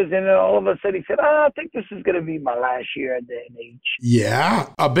subpoenas, and then all of a sudden he said, I think this is going to be my last year at the NH. Yeah,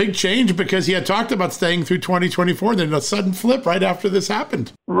 a big change because he had talked about staying through 2024, then a sudden flip right after this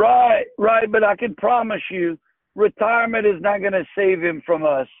happened. Right. But I can promise you, retirement is not going to save him from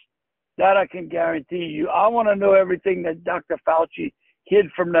us. That I can guarantee you. I want to know everything that Dr. Fauci hid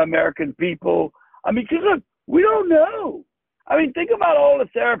from the American people. I mean, because look, we don't know. I mean, think about all the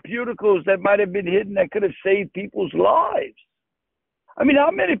therapeuticals that might have been hidden that could have saved people's lives. I mean,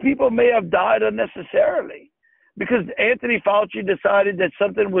 how many people may have died unnecessarily because Anthony Fauci decided that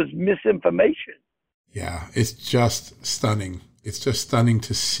something was misinformation? Yeah, it's just stunning. It's just stunning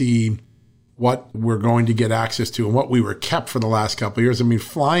to see what we're going to get access to and what we were kept for the last couple of years. I mean,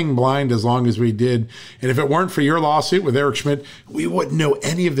 flying blind as long as we did. And if it weren't for your lawsuit with Eric Schmidt, we wouldn't know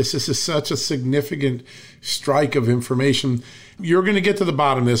any of this. This is such a significant strike of information. You're going to get to the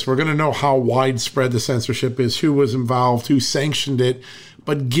bottom of this. We're going to know how widespread the censorship is, who was involved, who sanctioned it.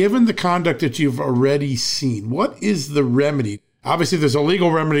 But given the conduct that you've already seen, what is the remedy? Obviously, there's a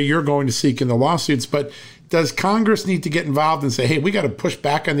legal remedy you're going to seek in the lawsuits, but does Congress need to get involved and say, hey, we got to push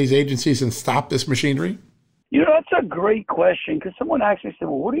back on these agencies and stop this machinery? You know, that's a great question because someone actually said,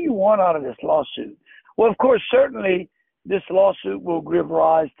 well, what do you want out of this lawsuit? Well, of course, certainly this lawsuit will give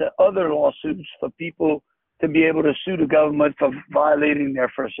rise to other lawsuits for people to be able to sue the government for violating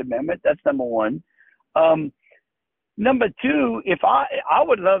their First Amendment. That's number one. Number two, if I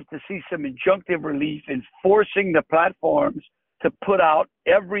would love to see some injunctive relief in forcing the platforms to put out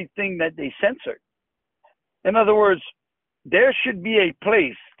everything that they censored. In other words, there should be a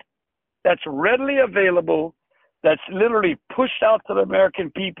place that's readily available, that's literally pushed out to the American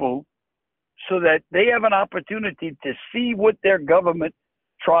people so that they have an opportunity to see what their government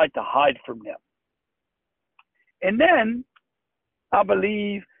tried to hide from them. And then I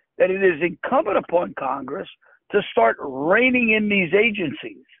believe that it is incumbent upon Congress to start reining in these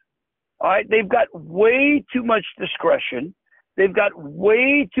agencies. All right, they've got way too much discretion. They've got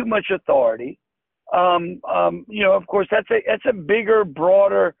way too much authority. You know, of course, that's a bigger,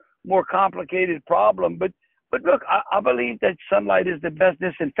 broader, more complicated problem. But look, I believe that sunlight is the best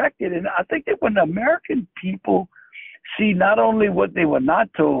disinfectant, and I think that when the American people see not only what they were not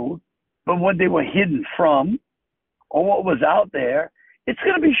told, but what they were hidden from, or what was out there, it's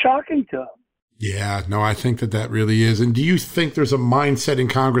going to be shocking to them. Yeah, no, I think that really is. And do you think there's a mindset in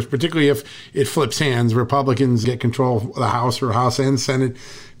Congress, particularly if it flips hands, Republicans get control of the House or House and Senate,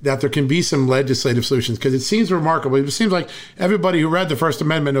 that there can be some legislative solutions? Because it seems remarkable. It seems like everybody who read the First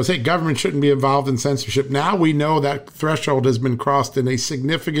Amendment knows, hey, government shouldn't be involved in censorship. Now we know that threshold has been crossed in a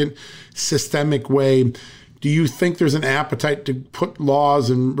significant systemic way. Do you think there's an appetite to put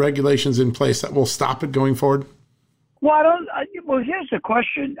laws and regulations in place that will stop it going forward? Well, well, here's the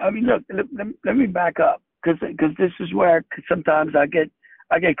question. I mean, look, let me back up because this is where sometimes I get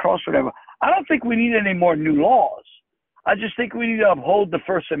cross or whatever. I don't think we need any more new laws. I just think we need to uphold the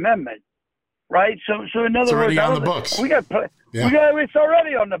First Amendment, right? So in other words, it's already on the books. It's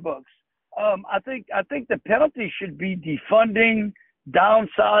already on the books. I think the penalty should be defunding,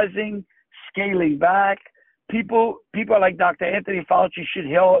 downsizing, scaling back. People like Dr. Anthony Fauci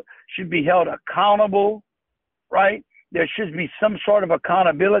should be held accountable, right? There should be some sort of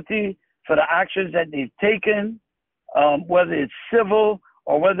accountability for the actions that they've taken, whether it's civil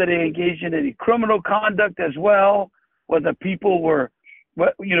or whether they engage in any criminal conduct as well, whether people were,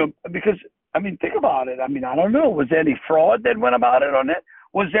 you know, because, I mean, think about it. I mean, I don't know. Was there any fraud that went about it on it?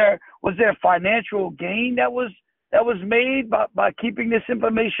 Was there financial gain that was made by keeping this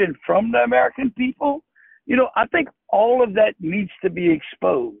information from the American people? You know, I think all of that needs to be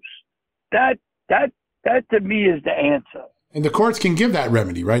exposed. That to me is the answer. And the courts can give that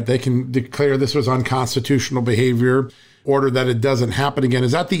remedy, right? They can declare this was unconstitutional behavior, order that it doesn't happen again.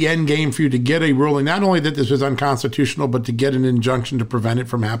 Is that the end game for you to get a ruling, not only that this was unconstitutional, but to get an injunction to prevent it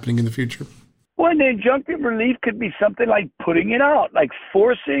from happening in the future? Well, the injunctive relief could be something like putting it out, like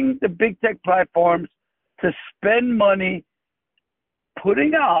forcing the big tech platforms to spend money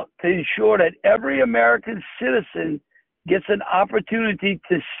putting out to ensure that every American citizen gets an opportunity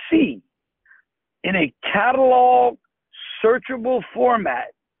to see in a catalog, searchable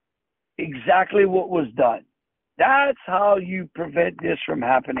format exactly what was done. That's how you prevent this from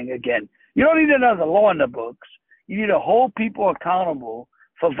happening again. You don't need another law in the books. You need to hold people accountable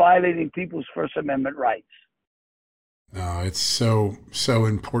for violating people's First Amendment rights. No, it's so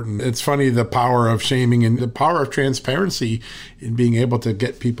important. It's funny, the power of shaming and the power of transparency in being able to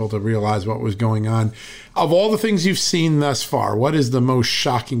get people to realize what was going on. Of all the things you've seen thus far, what is the most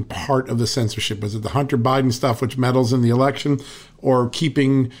shocking part of the censorship? Was it the Hunter Biden stuff, which meddles in the election, or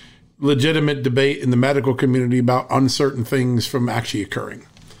keeping legitimate debate in the medical community about uncertain things from actually occurring?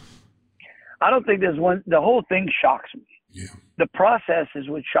 I don't think there's one. The whole thing shocks me. Yeah. The process is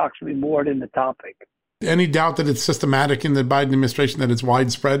what shocks me more than the topic. Any doubt that it's systematic in the Biden administration, that it's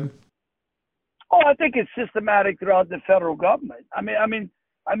widespread? Oh, I think it's systematic throughout the federal government. I mean,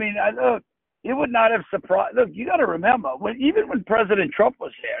 look, it would not have surprised. Look, you got to remember, even when President Trump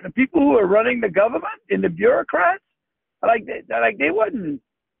was there, the people who were running the government and the bureaucrats, They wasn't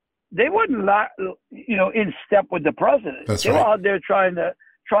in step with the president. That's they right. were out there trying to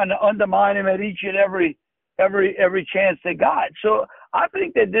undermine him at each and every chance they got. So I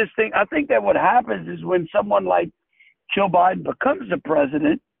think that what happens is when someone like Joe Biden becomes the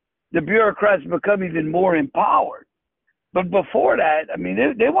president, the bureaucrats become even more empowered. But before that, I mean,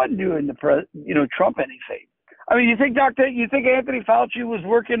 they wasn't doing Trump any favor. I mean, you think Anthony Fauci was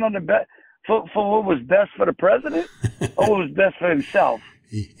working on for what was best for the president or what was best for himself?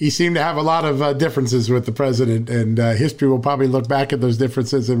 He seemed to have a lot of differences with the president, and history will probably look back at those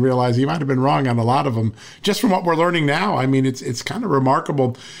differences and realize he might have been wrong on a lot of them. Just from what we're learning now, I mean, it's kind of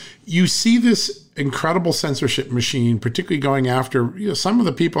remarkable. You see this incredible censorship machine, particularly going after some of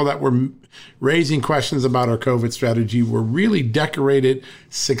the people that were raising questions about our COVID strategy were really decorated,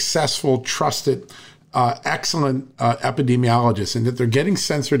 successful, trusted, excellent epidemiologists, and that they're getting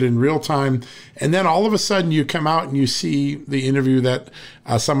censored in real time. And then all of a sudden you come out and you see the interview that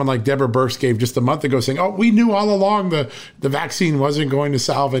someone like Deborah Birx gave just a month ago saying, oh, we knew all along the vaccine wasn't going to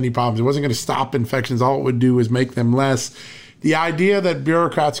solve any problems. It wasn't going to stop infections. All it would do is make them less. The idea that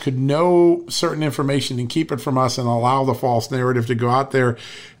bureaucrats could know certain information and keep it from us and allow the false narrative to go out there,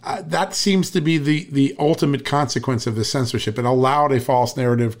 that seems to be the ultimate consequence of the censorship. It allowed a false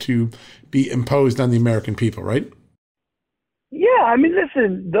narrative to be imposed on the American people, right? Yeah, I mean,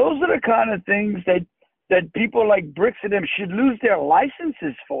 listen, those are the kind of things that people like Birx and them should lose their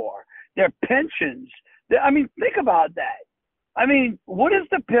licenses for, their pensions. I mean, think about that. I mean, what is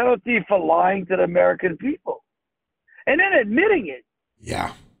the penalty for lying to the American people? And then admitting it.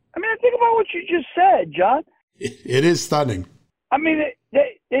 Yeah. I mean, think about what you just said, John. It is stunning. I mean,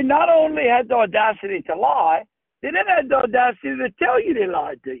 they not only had the audacity to lie, they then had the audacity to tell you they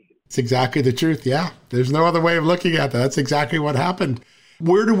lied to you. It's exactly the truth. Yeah. There's no other way of looking at that. That's exactly what happened.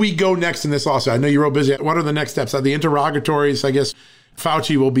 Where do we go next in this lawsuit? I know you're real busy. What are the next steps? The interrogatories, I guess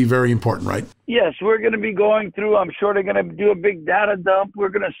Fauci will be very important, right? Yes, we're going to be going through. I'm sure they're going to do a big data dump. We're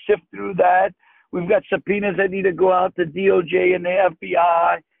going to sift through that. We've got subpoenas that need to go out to DOJ and the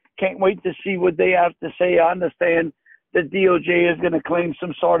FBI. Can't wait to see what they have to say. I understand that DOJ is going to claim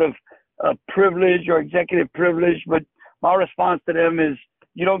some sort of privilege or executive privilege, but my response to them is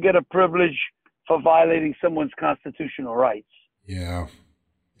you don't get a privilege for violating someone's constitutional rights. Yeah.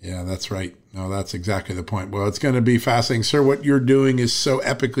 Yeah, that's right. No, that's exactly the point. Well, it's going to be fascinating. Sir, what you're doing is so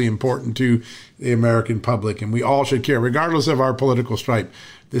epically important to the American public, and we all should care, regardless of our political stripe.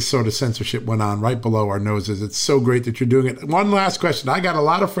 This sort of censorship went on right below our noses. It's so great that you're doing it. One last question. I got a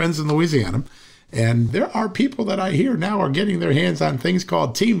lot of friends in Louisiana, and there are people that I hear now are getting their hands on things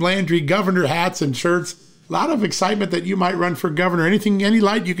called Team Landry governor hats and shirts. A lot of excitement that you might run for governor. Any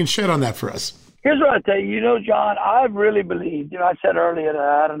light you can shed on that for us? Here's what I tell you. John, I really believe, I said earlier that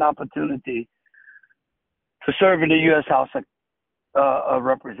I had an opportunity to serve in the U.S. House of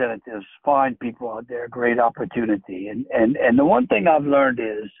Representatives. Fine people out there, great opportunity. And the one thing I've learned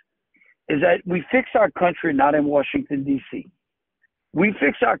is that we fix our country not in Washington, D.C. We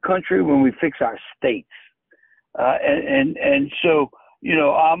fix our country when we fix our states. So,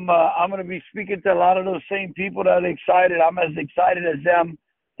 I'm going to be speaking to a lot of those same people that are excited. I'm as excited as them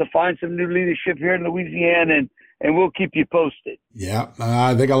to find some new leadership here in Louisiana, and we'll keep you posted. Yeah,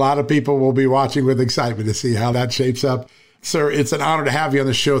 I think a lot of people will be watching with excitement to see how that shapes up. Sir, it's an honor to have you on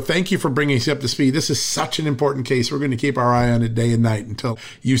the show. Thank you for bringing us up to speed. This is such an important case. We're going to keep our eye on it day and night until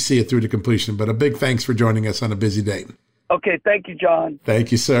you see it through to completion. But a big thanks for joining us on a busy day. Okay, thank you, John.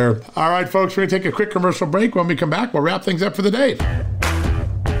 Thank you, sir. All right, folks, we're going to take a quick commercial break. When we come back, we'll wrap things up for the day.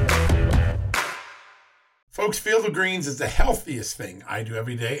 Folks, Field of Greens is the healthiest thing I do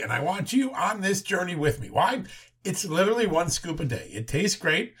every day, and I want you on this journey with me. Why? It's literally one scoop a day. It tastes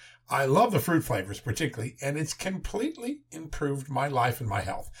great. I love the fruit flavors particularly, and it's completely improved my life and my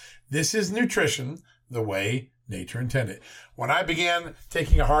health. This is nutrition the way nature intended. When I began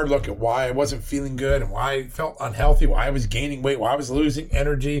taking a hard look at why I wasn't feeling good and why I felt unhealthy, why I was gaining weight, why I was losing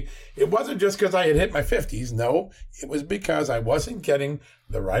energy, it wasn't just because I had hit my 50s. No, it was because I wasn't getting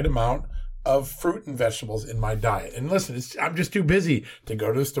the right amount of fruit and vegetables in my diet. And listen, I'm just too busy to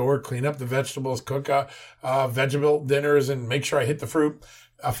go to the store, clean up the vegetables, cook vegetable dinners, and make sure I hit the fruit.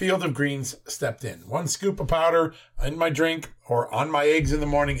 A Field of Greens stepped in. One scoop of powder in my drink or on my eggs in the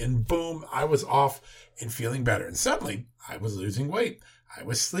morning, and boom, I was off and feeling better. And suddenly, I was losing weight. I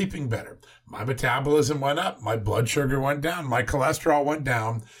was sleeping better. My metabolism went up. My blood sugar went down. My cholesterol went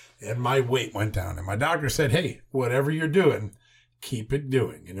down. And my weight went down. And my doctor said, hey, whatever you're doing, keep it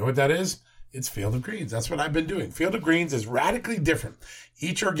doing. You know what that is? It's Field of Greens. That's what I've been doing. Field of Greens is radically different.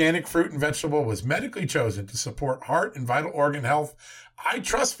 Each organic fruit and vegetable was medically chosen to support heart and vital organ health. I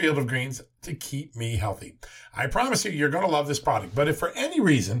trust Field of Greens to keep me healthy. I promise you, you're going to love this product. But if for any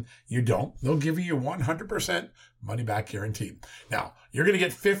reason you don't, they'll give you 100% money back guarantee. Now, you're going to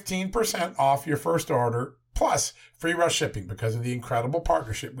get 15% off your first order plus free rush shipping because of the incredible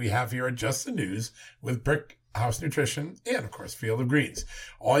partnership we have here at Just the News with Brick House Nutrition and, of course, Field of Greens.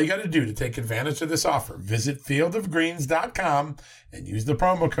 All you got to do to take advantage of this offer, visit fieldofgreens.com and use the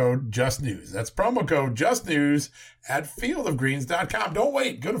promo code JustNews. That's promo code JustNews at fieldofgreens.com. Don't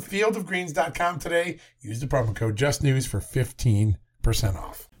wait. Go to fieldofgreens.com today. Use the promo code JustNews for 15%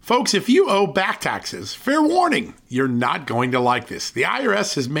 off. Folks, if you owe back taxes, fair warning, you're not going to like this. The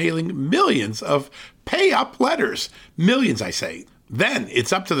IRS is mailing millions of pay-up letters. Millions, I say. Then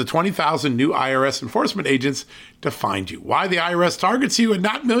it's up to the 20,000 new IRS enforcement agents to find you. Why the IRS targets you and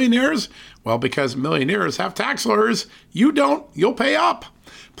not millionaires? Well, because millionaires have tax lawyers. You don't, you'll pay up.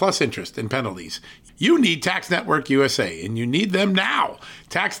 Plus interest and penalties. You need Tax Network USA, and you need them now.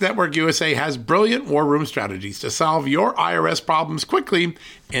 Tax Network USA has brilliant war room strategies to solve your IRS problems quickly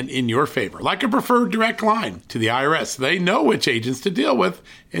and in your favor. Like a preferred direct line to the IRS. They know which agents to deal with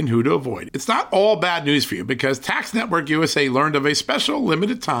and who to avoid. It's not all bad news for you because Tax Network USA learned of a special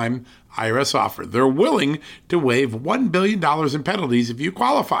limited time IRS offer. They're willing to waive $1 billion in penalties if you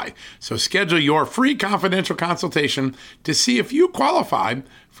qualify. So schedule your free confidential consultation to see if you qualify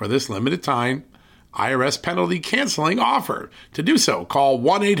for this limited time IRS penalty canceling offer. To do so, call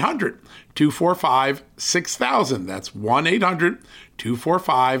 1-800-245-6000. That's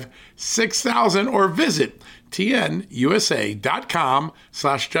 1-800-245-6000 or visit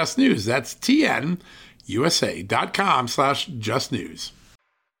tnusa.com/justnews. That's tnusa.com/justnews.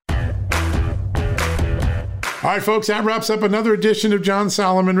 All right, folks, that wraps up another edition of John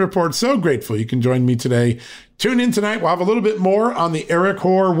Solomon Report. So grateful you can join me today. Tune in tonight. We'll have a little bit more on the Eric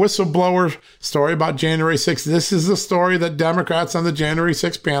Hoare whistleblower story about January 6th. This is the story that Democrats on the January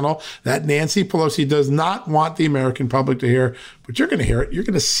 6th panel, that Nancy Pelosi does not want the American public to hear, but you're going to hear it. You're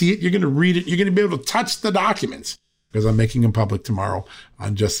going to see it. You're going to read it. You're going to be able to touch the documents because I'm making them public tomorrow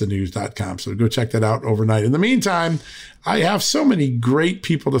on justthenews.com. So go check that out overnight. In the meantime, I have so many great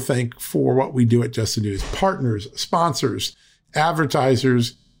people to thank for what we do at Just the News. Partners, sponsors,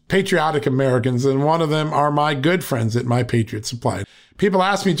 advertisers, patriotic Americans, and one of them are my good friends at My Patriot Supply. People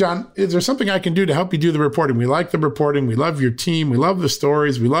ask me, John, is there something I can do to help you do the reporting? We like the reporting. We love your team. We love the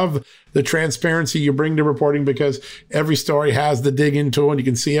stories. We love the transparency you bring to reporting because every story has the dig into and you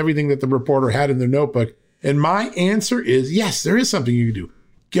can see everything that the reporter had in their notebook. And my answer is yes, there is something you can do.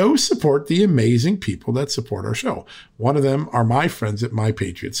 Go support the amazing people that support our show. One of them are my friends at My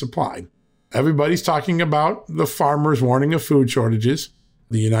Patriot Supply. Everybody's talking about the farmers' warning of food shortages.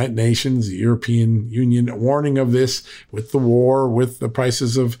 The United Nations, the European Union warning of this with the war, with the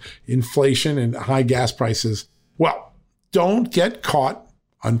prices of inflation and high gas prices. Well, don't get caught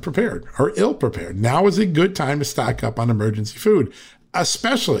unprepared or ill-prepared. Now is a good time to stock up on emergency food,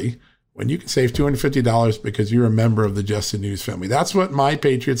 especially when you can save $250 because you're a member of the Just the News family. That's what My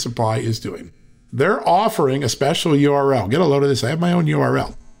Patriot Supply is doing. They're offering a special URL. Get a load of this. I have my own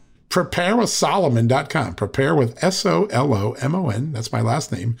URL. Preparewithsolomon.com. Prepare with SOLOMON. That's my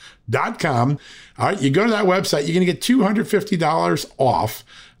last name. .com. All right. You go to that website. You're going to get $250 off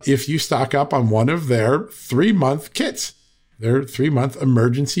if you stock up on one of their 3-month kits, their 3-month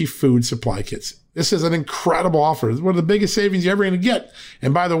emergency food supply kits. This is an incredible offer. It's one of the biggest savings you're ever going to get.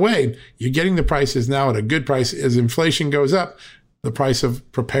 And by the way, you're getting the prices now at a good price. As inflation goes up, the price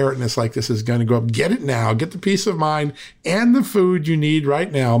of preparedness like this is going to go up. Get it now. Get the peace of mind and the food you need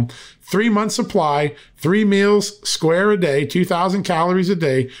right now. 3-month supply, 3 meals square a day, 2,000 calories a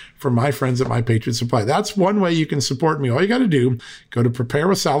day for my friends at My Patriot Supply. That's one way you can support me. All you got to do, go to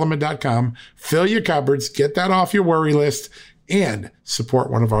preparewithsolomon.com, fill your cupboards, get that off your worry list, and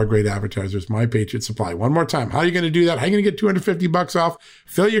support one of our great advertisers, My Patriot Supply. One more time. How are you going to do that? How are you going to get $250 off?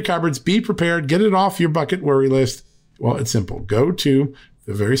 Fill your cupboards, be prepared, get it off your bucket worry list. Well, it's simple. Go to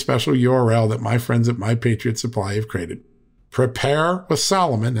the very special URL that my friends at My Patriot Supply have created. Prepare with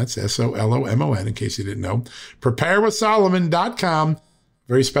Solomon. That's SOLOMON in case you didn't know. Preparewithsolomon.com.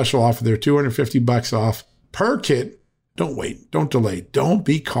 Very special offer there. $250 off per kit. Don't wait. Don't delay. Don't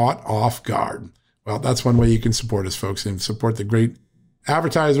be caught off guard. Well, that's one way you can support us, folks, and support the great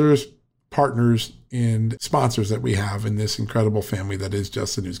advertisers, partners, and sponsors that we have in this incredible family that is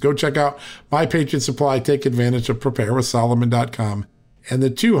Just the News. Go check out My Patriot Supply. Take advantage of preparewithsolomon.com and the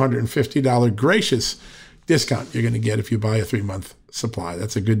 $250 gracious discount you're going to get if you buy a 3-month supply.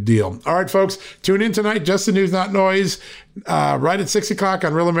 That's a good deal. All right, folks, tune in tonight. Just the News, Not Noise. Right at 6 o'clock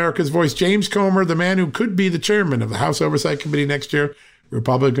on Real America's Voice. James Comer, the man who could be the chairman of the House Oversight Committee next year,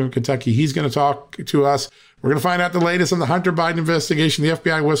 Republican of Kentucky. He's going to talk to us. We're going to find out the latest on the Hunter Biden investigation, the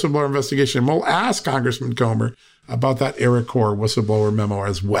FBI whistleblower investigation, and we'll ask Congressman Comer about that Eric Corr whistleblower memo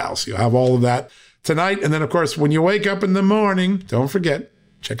as well. So you'll have all of that tonight. And then, of course, when you wake up in the morning, don't forget,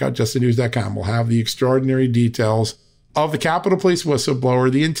 check out justthenews.com. We'll have the extraordinary details of the Capitol Police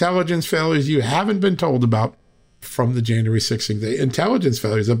whistleblower, the intelligence failures you haven't been told about from the January 6th day. Intelligence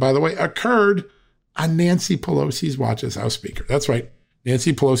failures that, by the way, occurred on Nancy Pelosi's watch as House Speaker. That's right.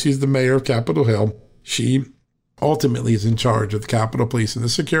 Nancy Pelosi is the mayor of Capitol Hill. She ultimately is in charge of the Capitol Police and the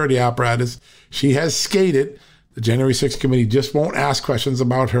security apparatus. She has skated. The January 6th committee just won't ask questions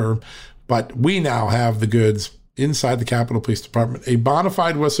about her, but we now have the goods inside the Capitol Police Department, a bona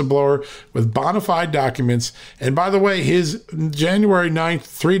fide whistleblower with bona fide documents. And by the way, his January 9th,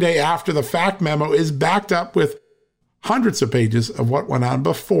 3-day after the fact memo is backed up with hundreds of pages of what went on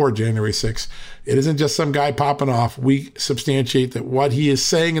before January 6th. It isn't just some guy popping off. We substantiate that what he is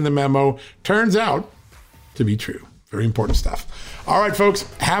saying in the memo turns out to be true. Very important stuff. All right, folks,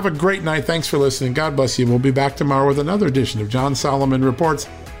 have a great night. Thanks for listening. God bless you. We'll be back tomorrow with another edition of John Solomon Reports,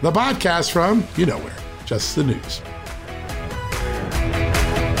 the podcast from you know where. Just the News.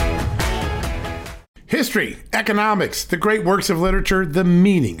 History, economics, the great works of literature, the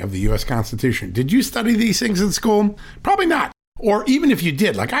meaning of the U.S. Constitution. Did you study these things in school? Probably not. Or even if you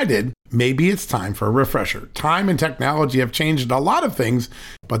did, like I did, maybe it's time for a refresher. Time and technology have changed a lot of things,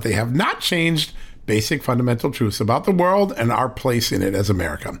 but they have not changed basic fundamental truths about the world and our place in it as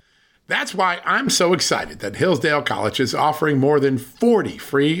America. That's why I'm so excited that Hillsdale College is offering more than 40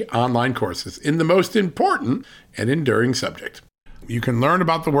 free online courses in the most important and enduring subject. You can learn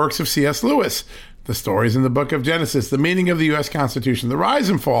about the works of C.S. Lewis, the stories in the book of Genesis, the meaning of the U.S. Constitution, the rise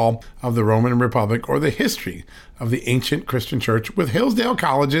and fall of the Roman Republic, or the history of the ancient Christian church with Hillsdale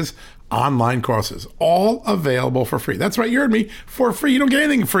College's online courses, all available for free. That's right, you heard me, for free. You don't get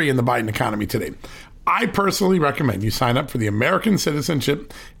anything free in the Biden economy today. I personally recommend you sign up for the American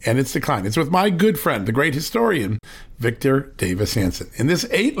Citizenship and Its Decline. It's with my good friend, the great historian, Victor Davis Hanson. In this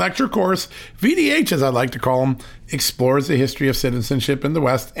 8-lecture course, VDH, as I like to call him, explores the history of citizenship in the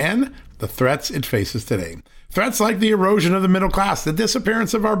West and the threats it faces today. Threats like the erosion of the middle class, the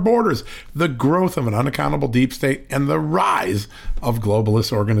disappearance of our borders, the growth of an unaccountable deep state, and the rise of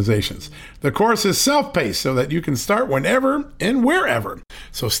globalist organizations. The course is self-paced so that you can start whenever and wherever.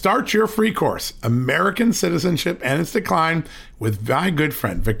 So start your free course, American Citizenship and Its Decline, with my good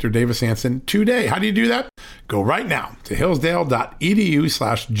friend, Victor Davis Hanson, today. How do you do that? Go right now to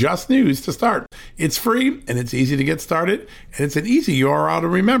hillsdale.edu/justnews to start. It's free and it's easy to get started, and it's an easy URL to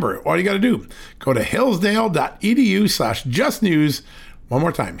remember. All you got to do, go to hillsdale.edu/justnews. One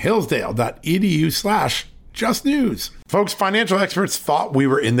more time, hillsdale.edu/justnews. Folks, financial experts thought we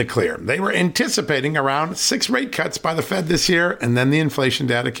were in the clear. They were anticipating around 6 rate cuts by the Fed this year, and then the inflation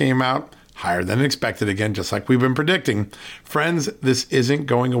data came out higher than expected again, just like we've been predicting. Friends, this isn't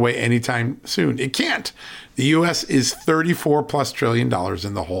going away anytime soon. It can't. The U.S. is $34+ trillion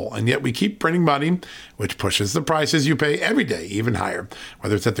in the hole, and yet we keep printing money, which pushes the prices you pay every day even higher,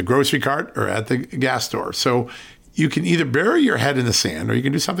 whether it's at the grocery cart or at the gas store. So you can either bury your head in the sand or you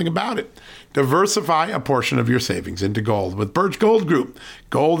can do something about it. Diversify a portion of your savings into gold with Birch Gold Group.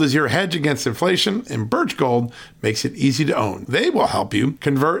 Gold is your hedge against inflation, and Birch Gold makes it easy to own. They will help you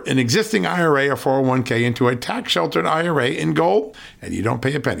convert an existing IRA or 401k into a tax-sheltered IRA in gold, and you don't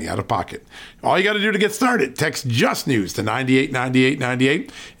pay a penny out of pocket. All you got to do to get started, text Just News to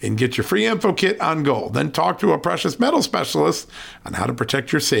 989898 and get your free info kit on gold. Then talk to a precious metal specialist on how to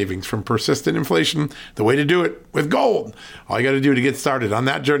protect your savings from persistent inflation, the way to do it with gold. All you got to do to get started on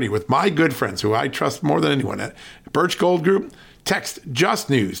that journey with my good friends who I trust more than anyone at Birch Gold Group, text Just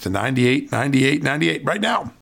News to 989898 right now.